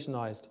is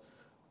scrutinized,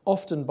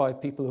 often by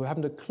people who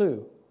haven't a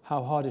clue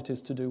how hard it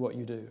is to do what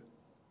you do.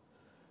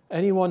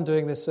 Anyone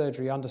doing this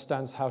surgery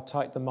understands how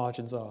tight the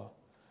margins are.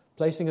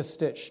 Placing a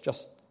stitch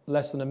just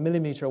less than a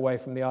millimetre away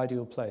from the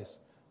ideal place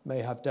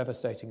may have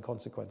devastating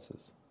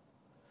consequences.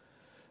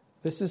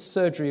 This is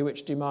surgery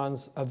which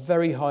demands a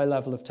very high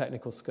level of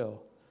technical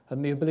skill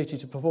and the ability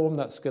to perform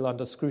that skill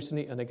under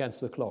scrutiny and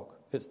against the clock.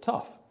 It's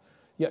tough,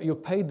 yet you're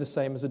paid the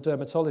same as a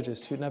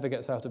dermatologist who never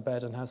gets out of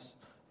bed and has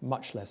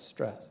much less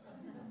stress.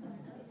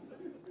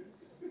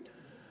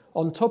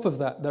 On top of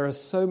that, there are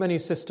so many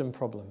system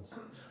problems,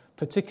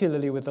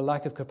 particularly with the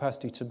lack of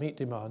capacity to meet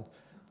demand.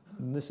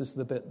 And this is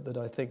the bit that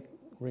I think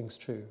rings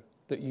true,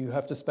 that you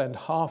have to spend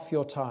half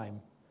your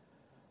time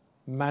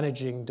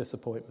managing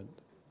disappointment.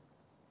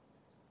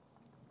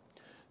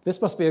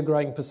 This must be a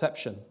growing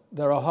perception.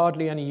 There are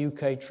hardly any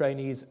UK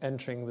trainees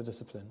entering the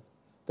discipline.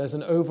 There's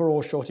an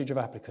overall shortage of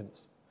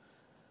applicants.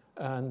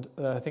 And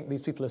I think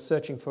these people are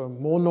searching for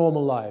more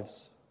normal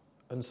lives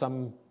and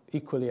some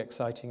equally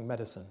exciting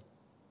medicine.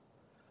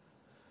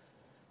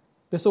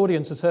 This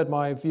audience has heard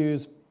my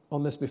views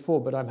on this before,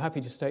 but I'm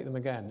happy to state them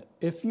again.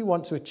 If you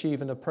want to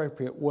achieve an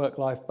appropriate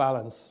work-life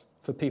balance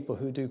for people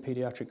who do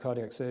paediatric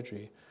cardiac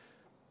surgery,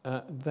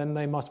 then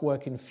they must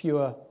work in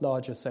fewer,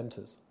 larger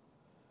centres,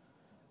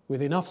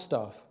 with enough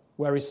staff,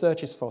 where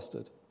research is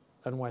fostered,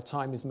 and where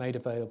time is made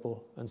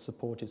available and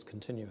support is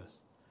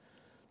continuous.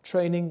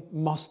 Training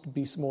must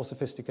be more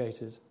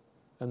sophisticated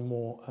and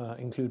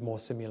include more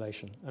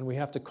simulation, and we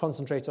have to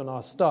concentrate on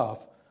our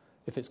staff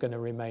if it's going to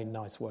remain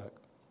nice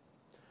work.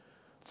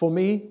 For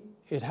me,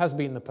 it has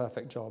been the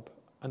perfect job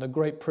and a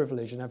great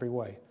privilege in every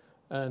way,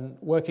 and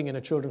working in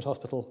a children's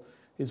hospital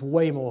is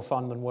way more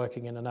fun than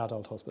working in an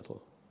adult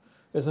hospital.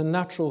 There's a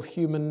natural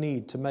human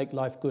need to make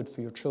life good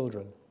for your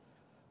children,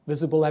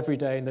 visible every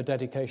day in the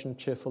dedication,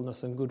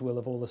 cheerfulness and goodwill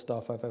of all the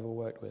staff I've ever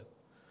worked with.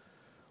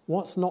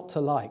 What's not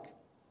to like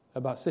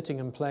about sitting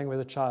and playing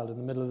with a child in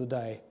the middle of the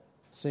day,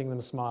 seeing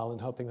them smile and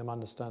helping them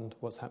understand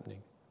what's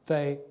happening?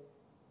 They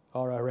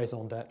are a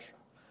raison d'etre.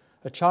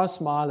 A child's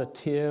smile, a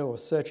tear or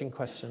searching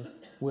question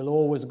will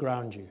always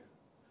ground you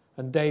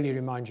and daily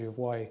remind you of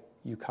why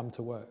you come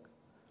to work.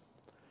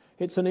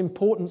 It's an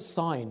important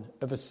sign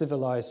of a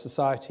civilized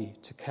society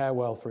to care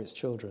well for its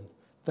children.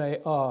 They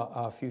are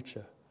our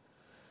future.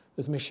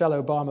 As Michelle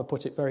Obama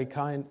put it very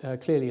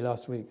clearly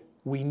last week,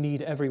 we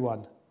need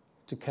everyone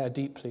to care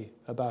deeply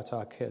about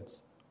our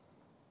kids.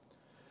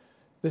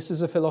 This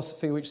is a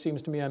philosophy which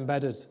seems to me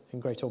embedded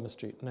in Great Ormond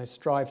Street, and I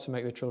strive to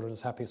make the children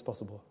as happy as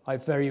possible. I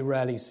very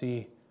rarely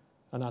see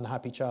an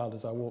unhappy child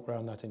as I walk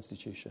around that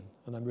institution,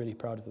 and I'm really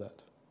proud of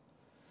that.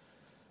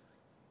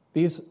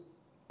 These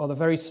are the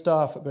very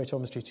staff at Great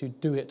Ormond Street who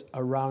do it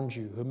around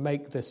you, who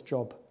make this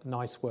job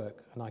nice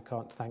work, and I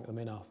can't thank them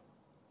enough.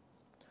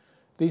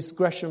 These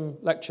Gresham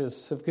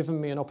lectures have given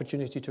me an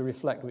opportunity to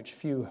reflect, which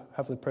few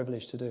have the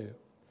privilege to do,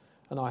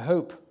 and I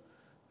hope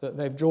that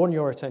they've drawn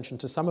your attention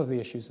to some of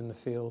the issues in the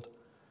field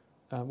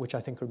which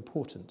I think are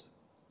important.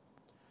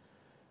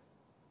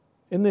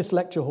 In this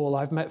lecture hall,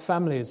 I've met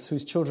families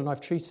whose children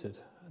I've treated,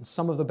 and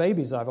some of the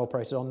babies I've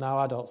operated on, now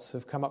adults,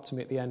 have come up to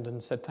me at the end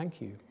and said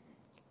thank you.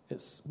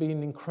 It's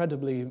been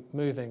incredibly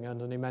moving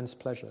and an immense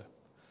pleasure,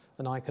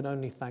 and I can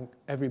only thank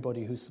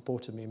everybody who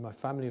supported me, my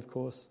family, of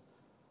course,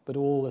 but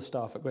all the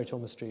staff at Great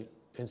Ormond Street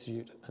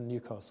Institute and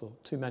Newcastle,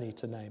 too many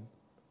to name.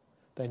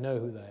 They know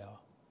who they are.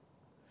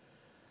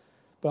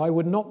 But I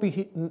would not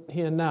be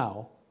here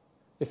now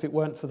if it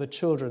weren't for the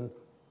children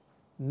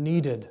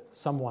needed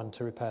someone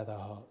to repair their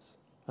hearts.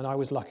 And I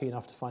was lucky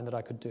enough to find that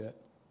I could do it.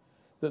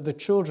 That the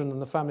children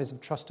and the families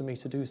have trusted me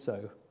to do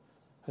so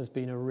has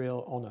been a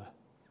real honour.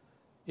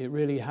 It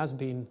really has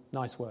been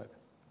nice work,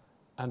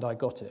 and I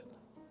got it.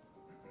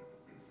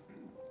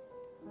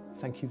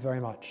 Thank you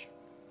very much.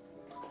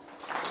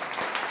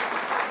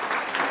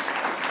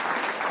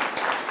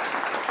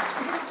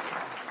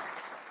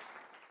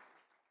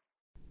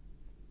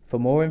 For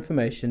more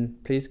information,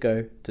 please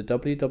go to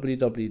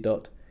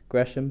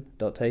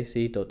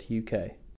www.gresham.ac.uk.